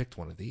anything, and you picked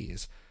one of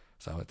these.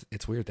 So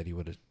it's weird that he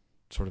would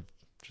sort of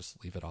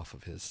just leave it off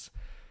of his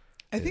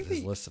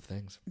list of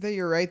things. That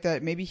you're right,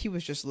 that maybe he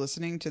was just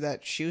listening to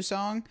that Shoe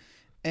song,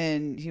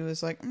 and he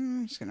was like,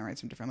 I'm just going to write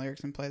some different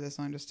lyrics and play this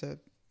song just to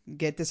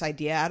get this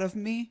idea out of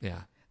me.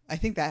 Yeah. I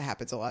think that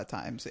happens a lot of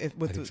times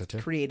with so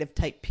creative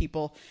type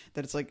people,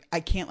 that it's like, I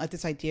can't let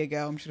this idea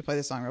go. I'm just going to play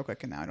this song real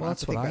quick, and now I don't have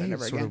to think about it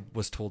ever again. That's what I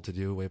was told to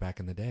do way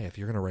back in the day. If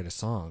you're going to write a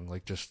song,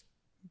 like just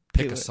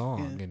pick a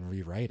song and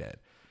rewrite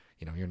it.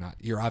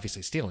 You're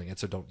obviously stealing it,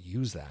 so don't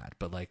use that,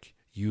 but like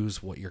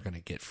use what you're going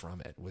to get from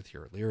it with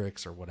your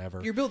lyrics or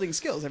whatever. You're building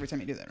skills every time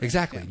you do that, right?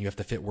 Exactly. Yeah. And you have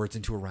to fit words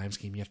into a rhyme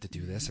scheme. You have to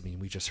do this.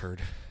 We just heard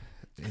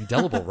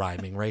indelible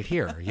rhyming right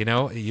here,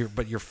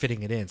 but you're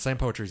fitting it in. Slam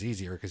poetry is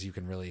easier because you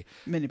can really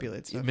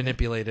manipulate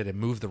it and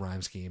move the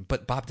rhyme scheme.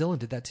 But Bob Dylan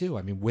did that too.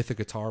 With a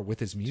guitar, with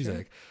his music.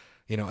 Sure.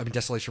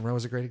 Desolation Row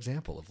is a great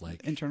example of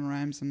like internal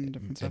rhymes and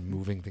different stuff and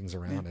moving things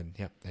around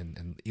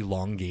and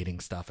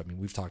elongating stuff.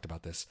 We've talked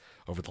about this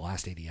over the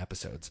last 80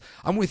 episodes.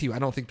 I'm with you. I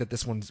don't think that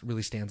this one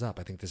really stands up.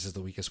 I think this is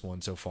the weakest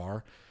one so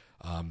far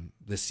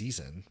this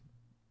season.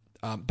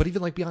 But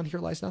even like Beyond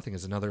Here Lies Nothing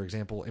is another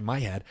example in my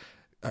head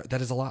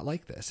that is a lot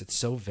like this. It's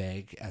so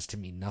vague as to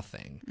mean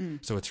nothing.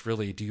 So it's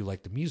really, do you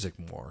like the music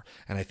more?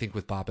 And I think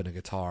with Bob and a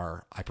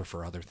guitar, I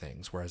prefer other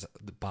things. Whereas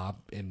Bob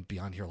in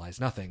Beyond Here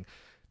Lies Nothing,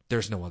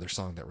 there's no other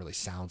song that really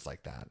sounds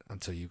like that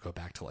until you go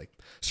back to like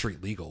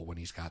Street Legal when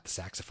he's got the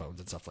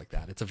saxophones and stuff like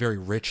that. It's a very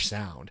rich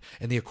sound,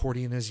 and the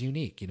accordion is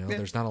unique.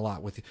 There's not a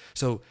lot with,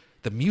 so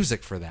the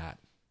music for that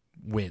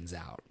wins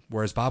out.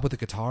 Whereas Bob with the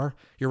guitar,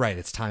 you're right.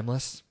 It's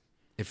timeless.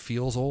 It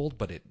feels old,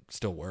 but it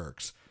still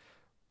works.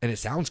 And it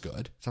sounds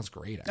good. It sounds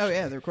great, actually. Oh,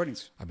 yeah, the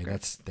recording's great.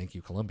 That's, thank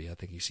you, Columbia.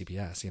 Thank you,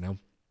 CBS,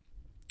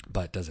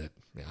 But does it,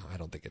 I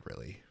don't think it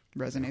really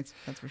resonates,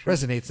 that's for sure.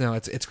 Resonates. No,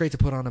 it's great to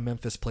put on a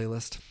Memphis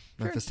playlist,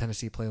 Memphis,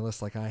 Tennessee playlist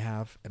like I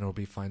have, and it'll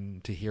be fun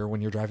to hear when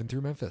you're driving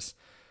through Memphis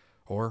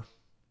or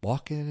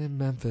walking in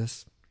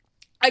Memphis.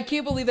 I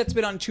can't believe that's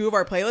been on 2 of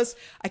our playlists.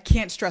 I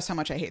can't stress how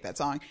much I hate that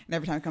song, and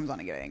every time it comes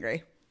on, I get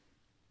angry.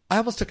 I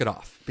almost took it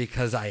off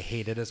because I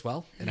hate it as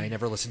well, and I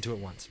never listened to it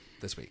once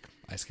this week.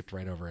 I skipped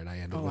right over it. I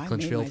ended with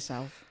Clinchfield. I made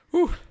myself.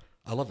 Whew.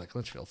 I love that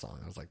Clinchfield song.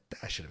 I was like,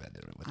 I should have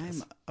ended it with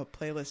this. I'm a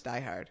playlist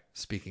diehard.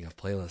 Speaking of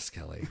playlists,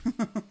 Kelly,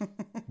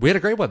 we had a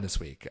great one this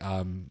week.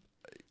 A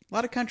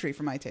lot of country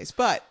for my taste,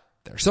 but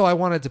so I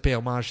wanted to pay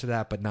homage to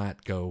that, but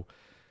not go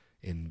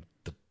in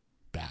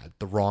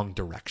the wrong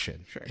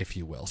direction, if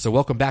you will. So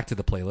welcome back to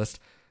the playlist,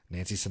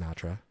 Nancy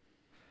Sinatra.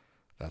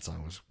 That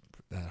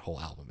whole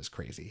album is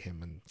crazy. Him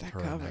and that her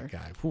cover. And that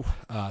guy. Whew.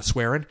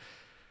 Swearing.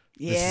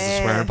 Yeah. This is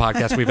a swearing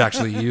podcast. We've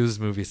actually used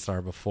Movie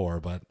Star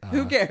before, but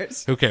who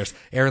cares? Who cares?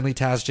 Aaron Lee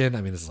Tasjan.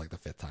 This is like the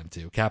 5th time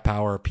too. Cat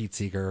Power, Pete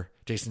Seeger,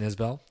 Jason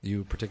Isbell.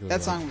 You particularly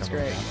that song was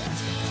great.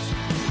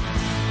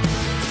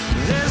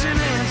 There's an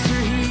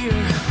answer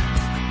here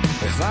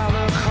if I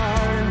look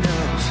hard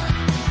enough.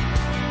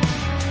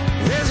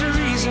 There's a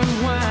reason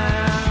why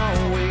I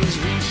always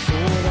reach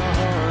for the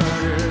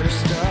harder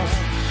stuff.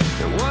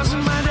 It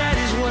wasn't my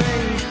daddy's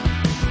way.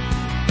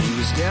 He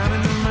was down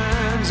in the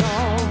mines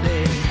all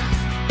day.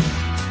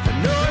 I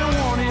know he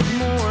wanted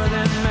more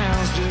than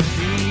mouths to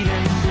feed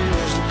and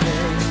bills to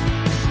pay.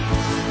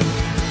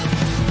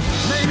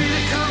 Maybe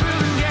the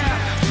Cumberland Gap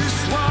just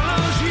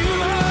swallows you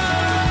whole.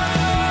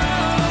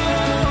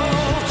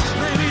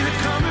 Maybe the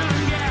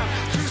Cumberland Gap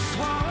just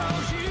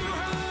swallows you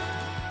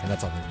whole. And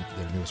that's on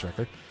their newest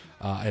record.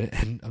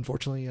 And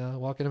unfortunately,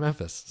 Walking to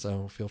Memphis.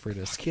 So feel free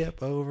to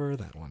skip over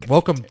that one.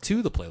 Welcome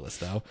to the playlist,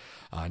 though.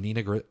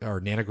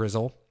 Nana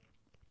Grizzle,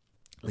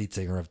 lead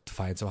singer of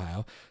Defiance,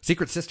 Ohio.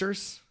 Secret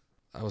Sisters.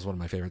 That was one of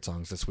my favorite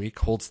songs this week.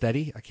 Hold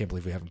Steady. I can't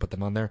believe we haven't put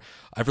them on there.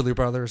 Everly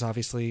Brothers,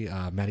 obviously.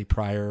 Matty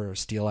Pryor,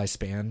 Steel Eye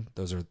Span.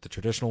 Those are the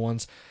traditional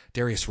ones.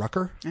 Darius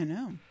Rucker. I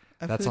know.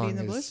 That song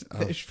is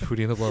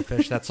Hootie and the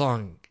Blowfish. That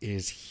song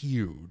is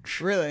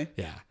huge. Really?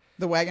 Yeah.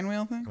 The wagon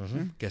wheel thing?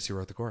 Mm-hmm. Guess who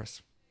wrote the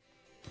chorus?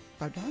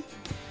 $5?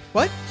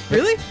 What?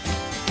 Really?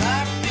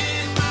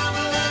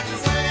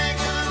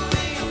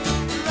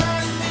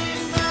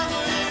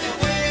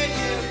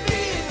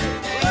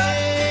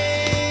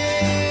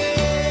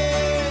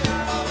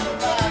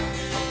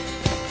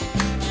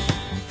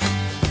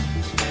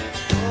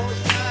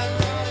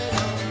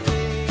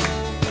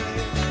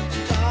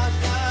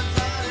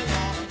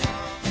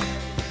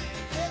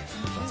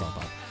 That's all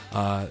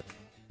Bob.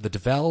 The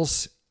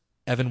DeVelles,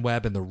 Evan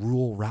Webb, and the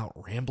Rural Route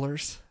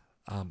Ramblers.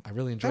 I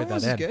really enjoyed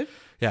that. That was good.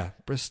 Yeah,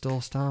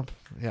 Bristol Stomp.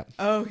 Yeah.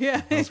 Oh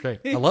yeah, that was great.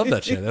 I love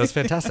that shit. That was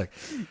fantastic.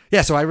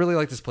 Yeah, so I really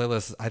like this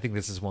playlist. I think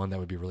this is one that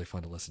would be really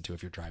fun to listen to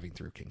if you're driving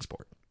through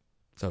Kingsport.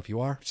 So if you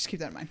are, just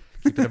keep that in mind.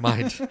 Keep it in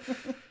mind.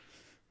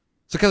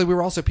 So Kelly, we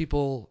were also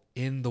people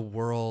in the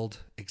world,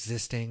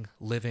 existing,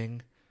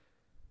 living,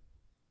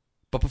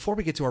 But before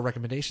we get to our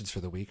recommendations for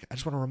the week, I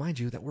just want to remind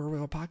you that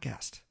we're a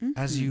podcast.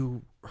 As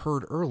you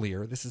heard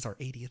earlier, this is our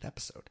 80th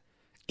episode.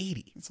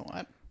 80. That's a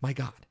lot. My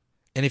God.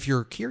 And if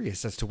you're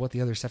curious as to what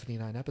the other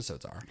 79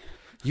 episodes are,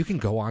 you can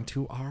go on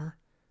to our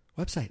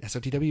website,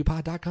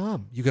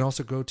 sotwpod.com. You can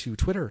also go to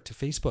Twitter, to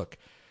Facebook,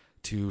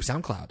 to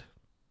SoundCloud,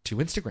 to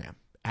Instagram,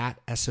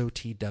 at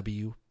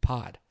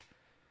SOTWpod.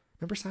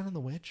 Remember Sign of the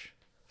Witch?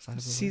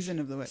 Season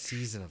of the Witch.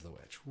 Season of the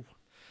Witch. Ooh.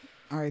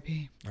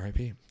 R.I.P.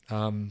 R.I.P.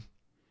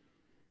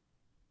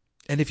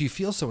 And if you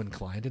feel so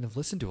inclined and have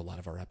listened to a lot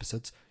of our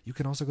episodes, you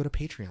can also go to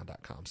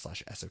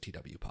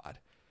patreon.com/SOTWpod.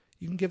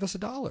 You can give us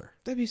 $1.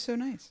 That'd be so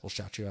nice. We'll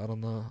shout you out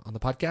on the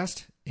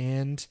podcast,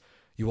 and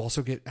you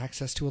also get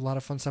access to a lot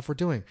of fun stuff we're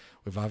doing.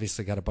 We've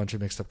obviously got a bunch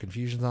of Mixed Up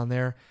Confusions on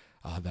there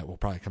that will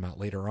probably come out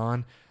later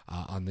on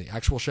the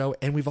actual show,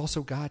 and we've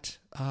also got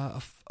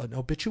an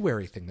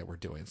obituary thing that we're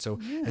doing. So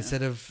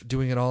instead of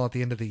doing it all at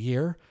the end of the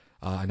year,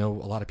 I know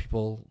a lot of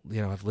people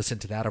have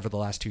listened to that over the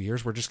last 2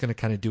 years. We're just going to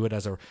kind of do it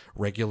as a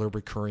regular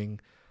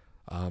recurring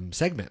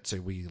segment.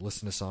 So we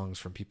listen to songs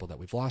from people that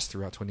we've lost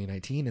throughout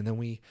 2019, and then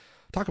we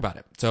talk about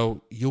it.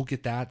 So you'll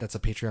get that. That's a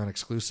Patreon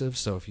exclusive.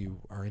 So if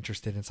you are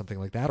interested in something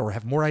like that or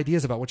have more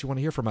ideas about what you want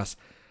to hear from us,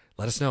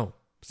 let us know.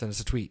 Send us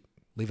a tweet.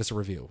 Leave us a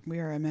review. We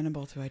are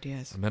amenable to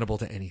ideas. Amenable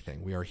to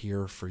anything. We are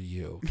here for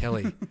you.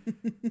 Kelly,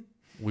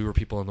 We Were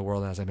People in the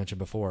World, as I mentioned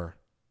before.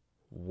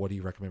 What do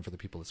you recommend for the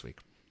people this week?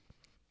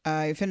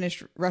 I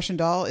finished Russian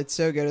Doll. It's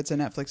so good. It's a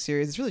Netflix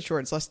series. It's really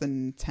short. It's less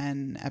than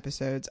 10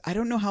 episodes. I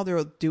don't know how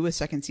they'll do a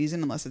second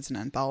season unless it's an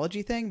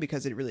anthology thing,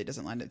 because it really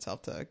doesn't lend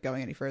itself to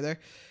going any further.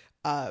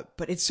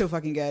 But it's so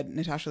fucking good.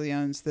 Natasha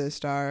Lyonne's the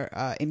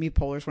star. Amy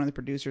Poehler's one of the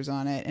producers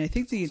on it. And I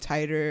think the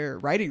entire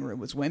writing room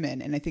was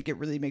women. And I think it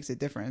really makes a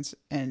difference.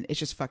 And it's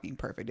just fucking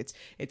perfect.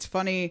 It's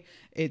funny.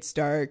 It's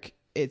dark.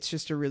 It's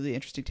just a really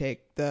interesting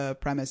take. The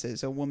premise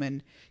is a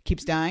woman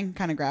keeps dying,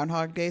 kind of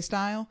Groundhog Day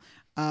style.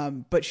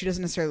 But she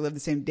doesn't necessarily live the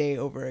same day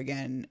over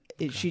again.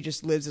 She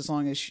just lives as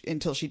long as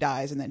until she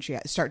dies, and then she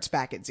starts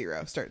back at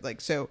zero. So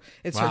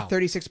it's her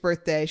 36th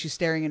birthday. She's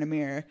staring in a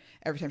mirror.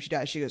 Every time she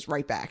dies, she goes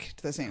right back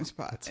to the same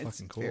spot. That's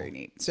fucking cool. Very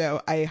neat.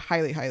 So I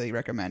highly, highly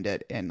recommend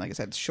it. And like I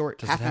said, short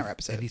half-hour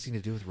episodes. Anything to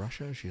do with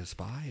Russia? Is she a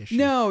spy?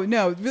 No.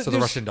 So the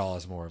Russian doll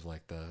is more of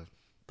like the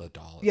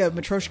doll. Yeah,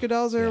 Matryoshka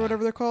dolls or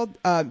whatever they're called.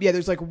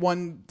 There's like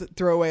one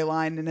throwaway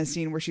line in a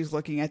scene where she's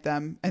looking at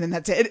them, and then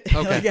that's it.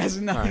 Okay. Like, it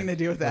has nothing to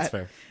do with that.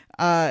 That's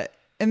fair.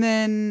 And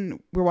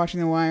then we're watching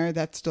The Wire.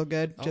 That's still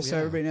good. So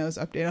everybody knows,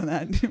 update on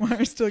that.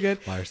 Wire's still good.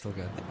 Wire's still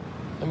good.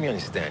 Let me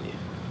understand you.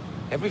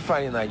 Every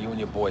Friday night, you and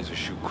your boys will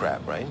shoot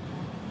crap, right?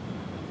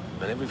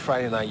 And every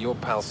Friday night, your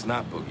pal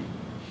Snot Boogie.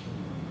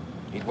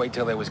 He'd wait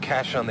till there was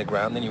cash on the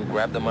ground, then you would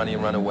grab the money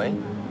and run away?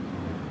 You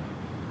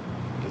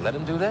let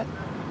him do that?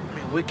 I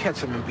mean, we'll catch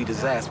him and beat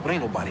his ass, but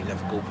ain't nobody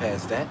never go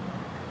past that.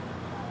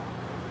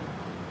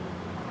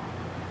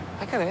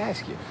 I gotta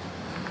ask you.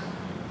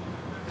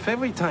 If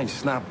every time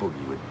Snot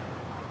Boogie would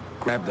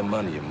grab the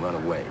money and run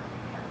away,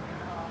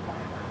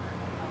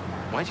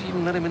 why'd you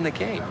even let him in the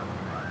game?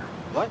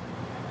 What?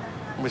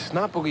 With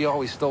Snot Boogie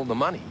always stole the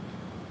money.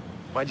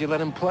 Why'd you let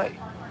him play?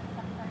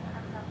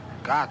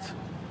 Got to.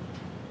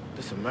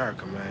 This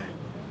America, man.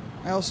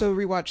 I also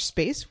rewatched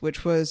Space,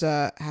 which was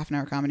a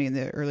half-an-hour comedy in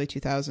the early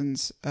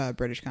 2000s,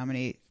 British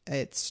comedy.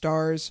 It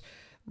stars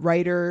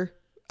writer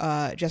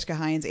Jessica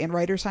Hines and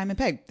writer Simon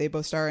Pegg. They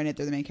both star in it.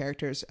 They're the main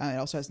characters. It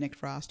also has Nick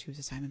Frost, who's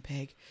a Simon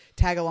Pegg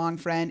tag-along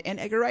friend,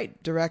 and Edgar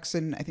Wright directs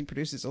and I think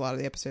produces a lot of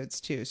the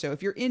episodes too. So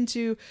if you're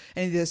into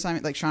any of the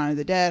assignment, like Shaun of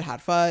the Dead, Hot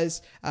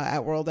Fuzz,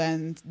 At World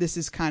End, this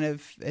is kind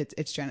of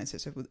its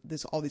genesis of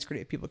this, all these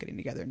creative people getting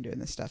together and doing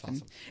this stuff. Awesome.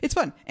 And it's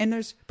fun. And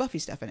there's Buffy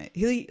stuff in it.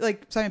 He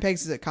like Simon Pegg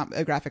is a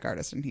graphic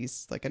artist, and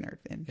he's like a nerd,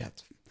 and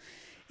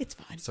it's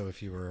fun. So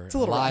if you were rough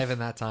alive in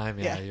that time,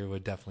 you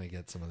would definitely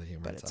get some of the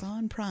humor. But it's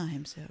on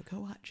Prime, so go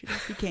watch it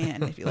if you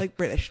can, if you like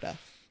British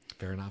stuff.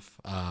 Fair enough.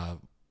 I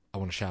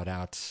want to shout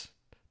out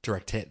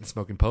Direct Hit and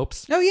Smoking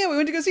Popes. Oh yeah, we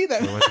went to go see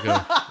them.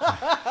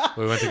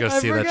 We went to go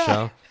see that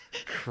show.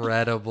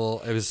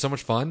 Incredible. It was so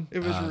much fun. It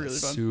was really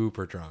fun.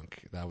 Super drunk.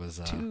 That was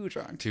too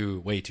drunk.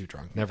 Way too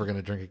drunk. Never going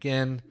to drink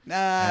again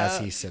as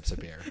he sips a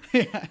beer.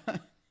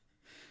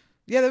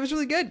 Yeah, that was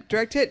really good.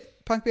 Direct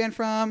Hit, punk band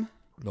from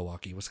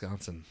Milwaukee,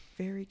 Wisconsin.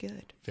 Very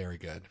good. Very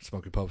good.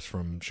 Smoking Popes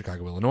from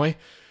Chicago, Illinois.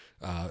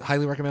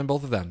 Highly recommend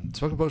both of them.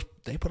 Smoking Popes,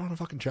 they put on a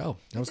fucking show.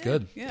 That was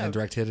good. Yeah. And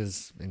Direct Hit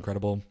is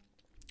incredible.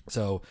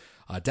 So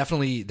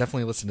definitely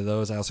listen to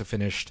those. I also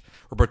finished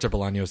Roberto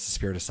Bolaño's The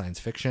Spirit of Science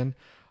Fiction.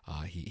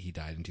 He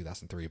died in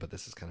 2003, but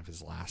this is kind of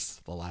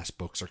the last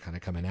books are kind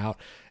of coming out.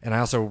 And I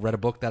also read a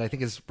book that I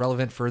think is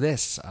relevant for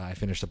this. I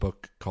finished a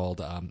book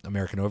called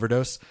American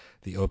Overdose,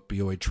 The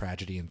Opioid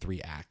Tragedy in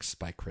 3 Acts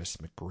by Chris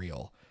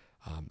McGreal.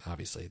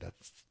 Obviously that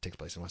takes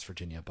place in West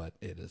Virginia, but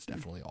it is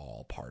definitely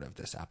all part of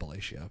this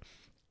Appalachia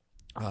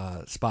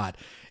spot.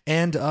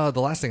 And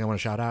the last thing I want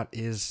to shout out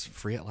is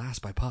Free at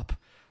Last by Pup.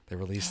 They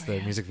released the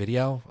music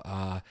video.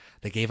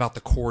 They gave out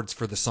the chords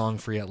for the song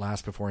Free at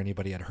Last before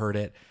anybody had heard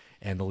it,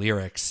 and the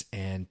lyrics,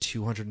 and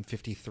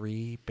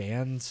 253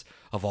 bands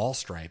of all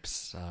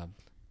stripes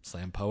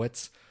slam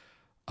poets,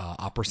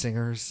 opera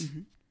singers,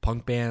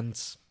 punk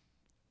bands,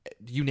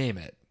 you name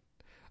it,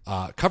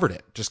 covered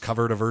it. Just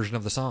covered a version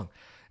of the song,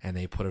 and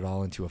they put it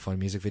all into a fun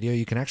music video.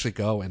 You can actually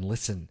go and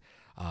listen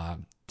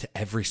to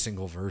every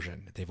single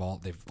version. They've all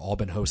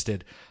been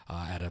hosted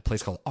at a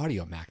place called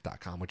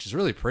audiomac.com, which is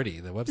really pretty.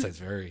 The website's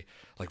very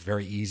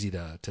easy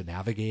to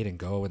navigate and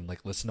go and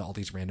like listen to all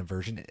these random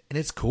versions, and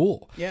it's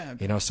cool. Yeah.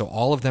 You know, so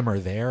all of them are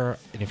there,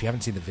 and if you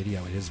haven't seen the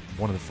video, it is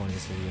one of the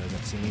funniest videos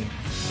I've seen.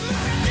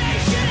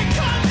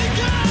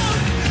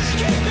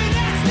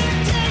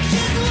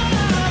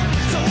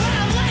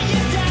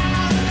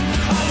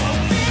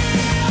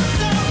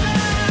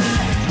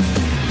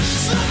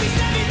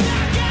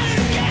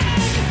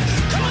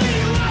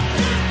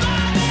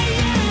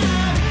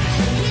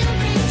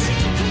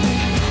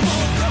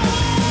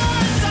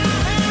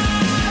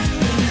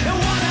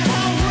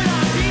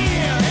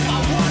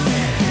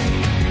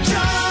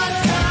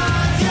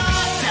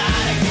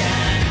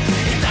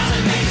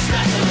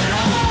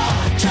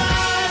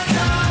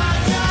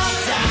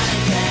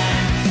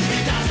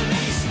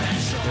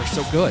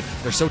 So good.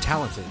 They're so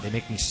talented. They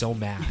make me so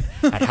mad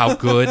at how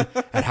good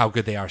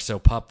they are. So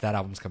Pup, that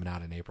album's coming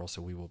out in April,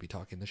 so we will be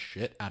talking the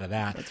shit out of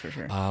that. That's for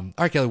sure. All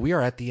right, Kelly, we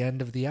are at the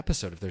end of the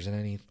episode. If there's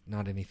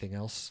not anything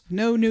else.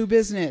 No new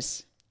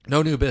business.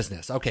 No new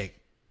business. Okay.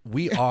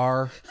 We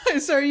are. I'm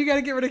sorry, you got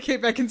to get rid of Kate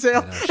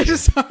Beckinsale. I she-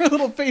 just saw her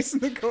little face in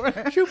the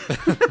corner.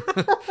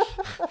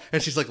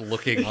 And she's like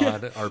looking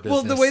on our business.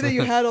 Well, the way that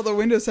you had all the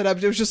windows set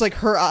up, it was just like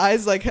her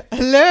eyes, like,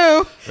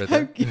 hello.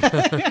 Right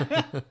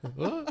there.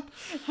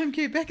 I'm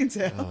Kate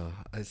Beckinsale.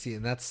 I see,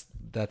 and that's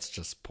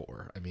just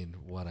poor. I mean,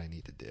 what I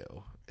need to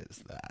do is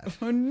that.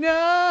 Oh,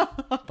 no.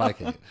 But I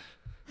can't.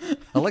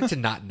 I like to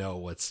not know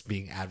what's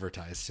being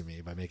advertised to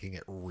me by making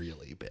it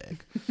really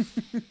big.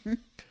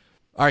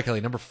 All right,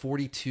 Kelly, number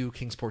 42,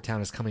 Kingsport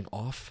Town, is coming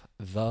off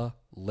the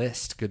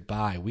list.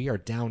 Goodbye. We are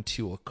down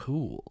to a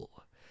cool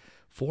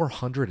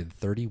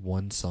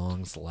 431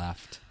 songs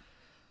left.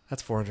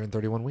 That's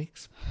 431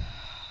 weeks.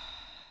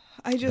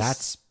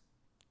 That's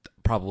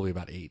probably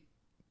about 8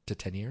 to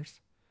 10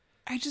 years.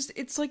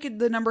 It's like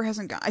the number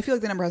hasn't gone. I feel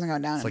like the number hasn't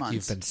gone down It's in like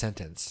months. you've been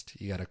sentenced.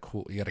 You gotta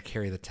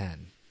carry the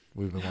 10.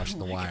 We've been watching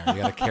The Wire. You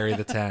gotta carry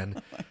the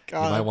 10. You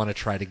God. might want to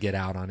try to get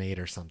out on 8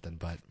 or something,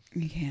 but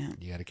You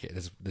can't. you gotta carry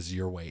this is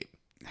your weight.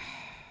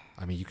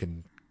 I mean, you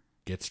can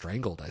get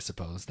strangled, I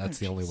suppose. That's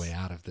the only way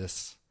out of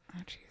this. Oh,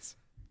 jeez.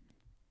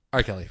 All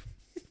right, Kelly.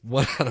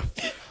 One out of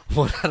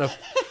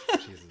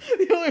Jesus.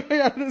 The only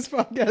way out of this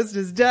podcast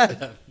is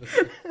death. All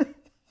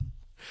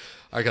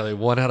right, Kelly.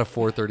 1 out of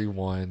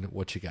 431.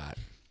 What you got?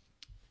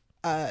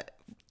 How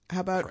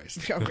about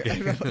Christ.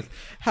 okay.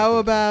 How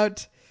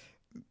about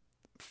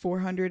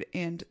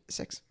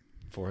 406?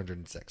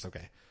 406.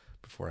 Okay.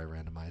 Before I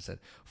randomize it,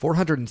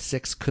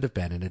 406 could have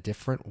been in a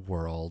different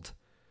world.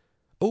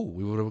 Oh,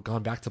 we would have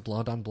gone back to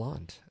Blonde on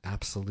Blonde.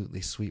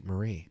 Absolutely Sweet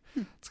Marie.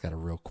 It's got a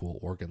real cool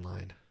organ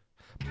line.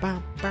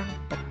 I'll have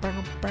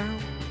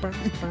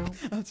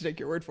to take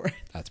your word for it.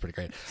 That's pretty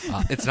great.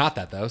 It's not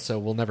that, though, so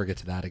we'll never get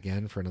to that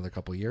again for another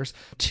couple years.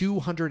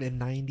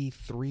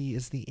 293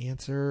 is the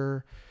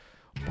answer.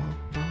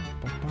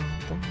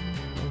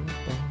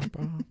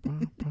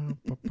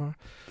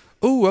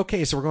 Oh,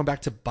 okay, so we're going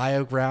back to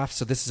Biograph.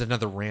 So this is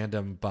another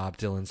random Bob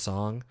Dylan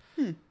song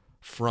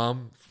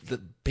from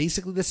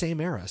basically the same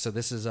era. So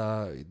this is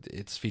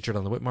it's featured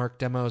on the Whitmark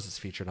demos. It's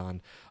featured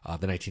on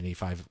the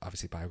 1985,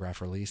 obviously,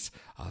 Biograph release.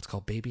 It's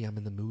called Baby, I'm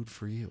in the Mood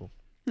for You.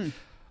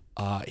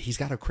 He's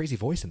got a crazy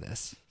voice in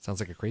this. Sounds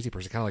like a crazy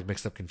person, kind of like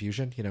Mixed Up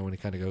Confusion, you know, when he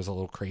kind of goes a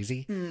little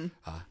crazy.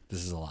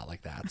 This is a lot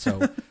like that.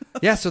 So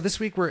yeah, so this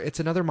week it's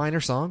another minor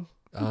song.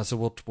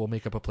 So we'll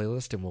make up a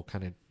playlist and we'll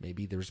kind of,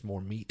 maybe there's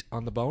more meat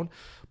on the bone,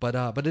 but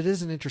it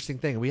is an interesting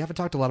thing. We haven't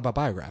talked a lot about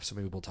Biograph, so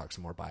maybe we'll talk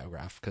some more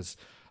Biograph, because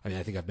I mean,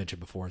 I think I've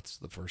mentioned before, it's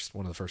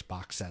one of the first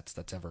box sets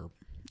that's ever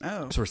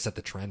sort of set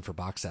the trend for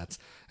box sets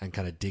and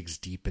kind of digs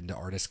deep into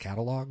artist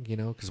catalog, you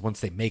know, because once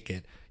they make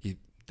it,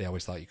 they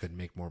always thought you could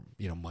make more,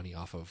 you know, money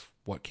off of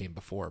what came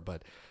before.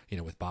 But, you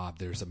know, with Bob,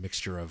 there's a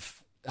mixture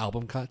of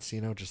album cuts, you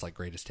know, just like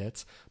greatest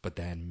hits, but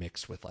then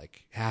mixed with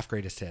like half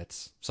greatest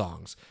hits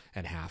songs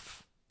and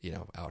half, you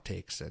know,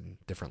 outtakes and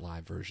different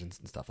live versions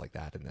and stuff like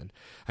that. And then,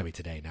 I mean,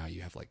 today now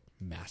you have like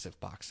massive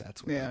box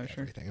sets with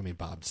everything. I mean,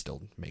 Bob's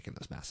still making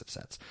those massive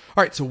sets.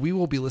 All right, so we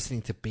will be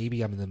listening to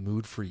Baby, I'm in the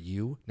Mood for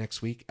You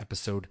next week,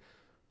 episode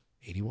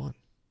 81.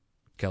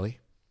 Kelly,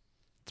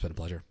 it's been a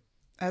pleasure.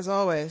 As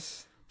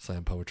always.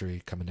 Slam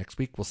Poetry coming next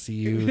week. We'll see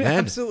you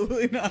then.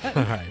 Absolutely not.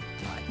 All right,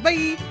 bye.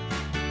 Bye.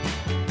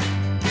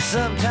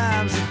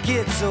 Sometimes it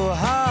gets so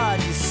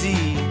hard, you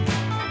see.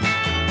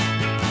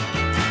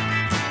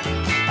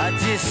 I'm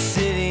just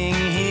sitting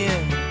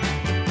here,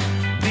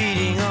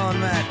 beating on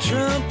my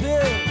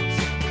trumpet,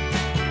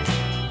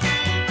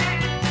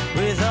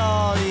 with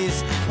all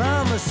these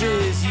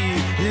promises you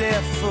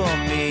left for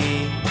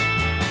me.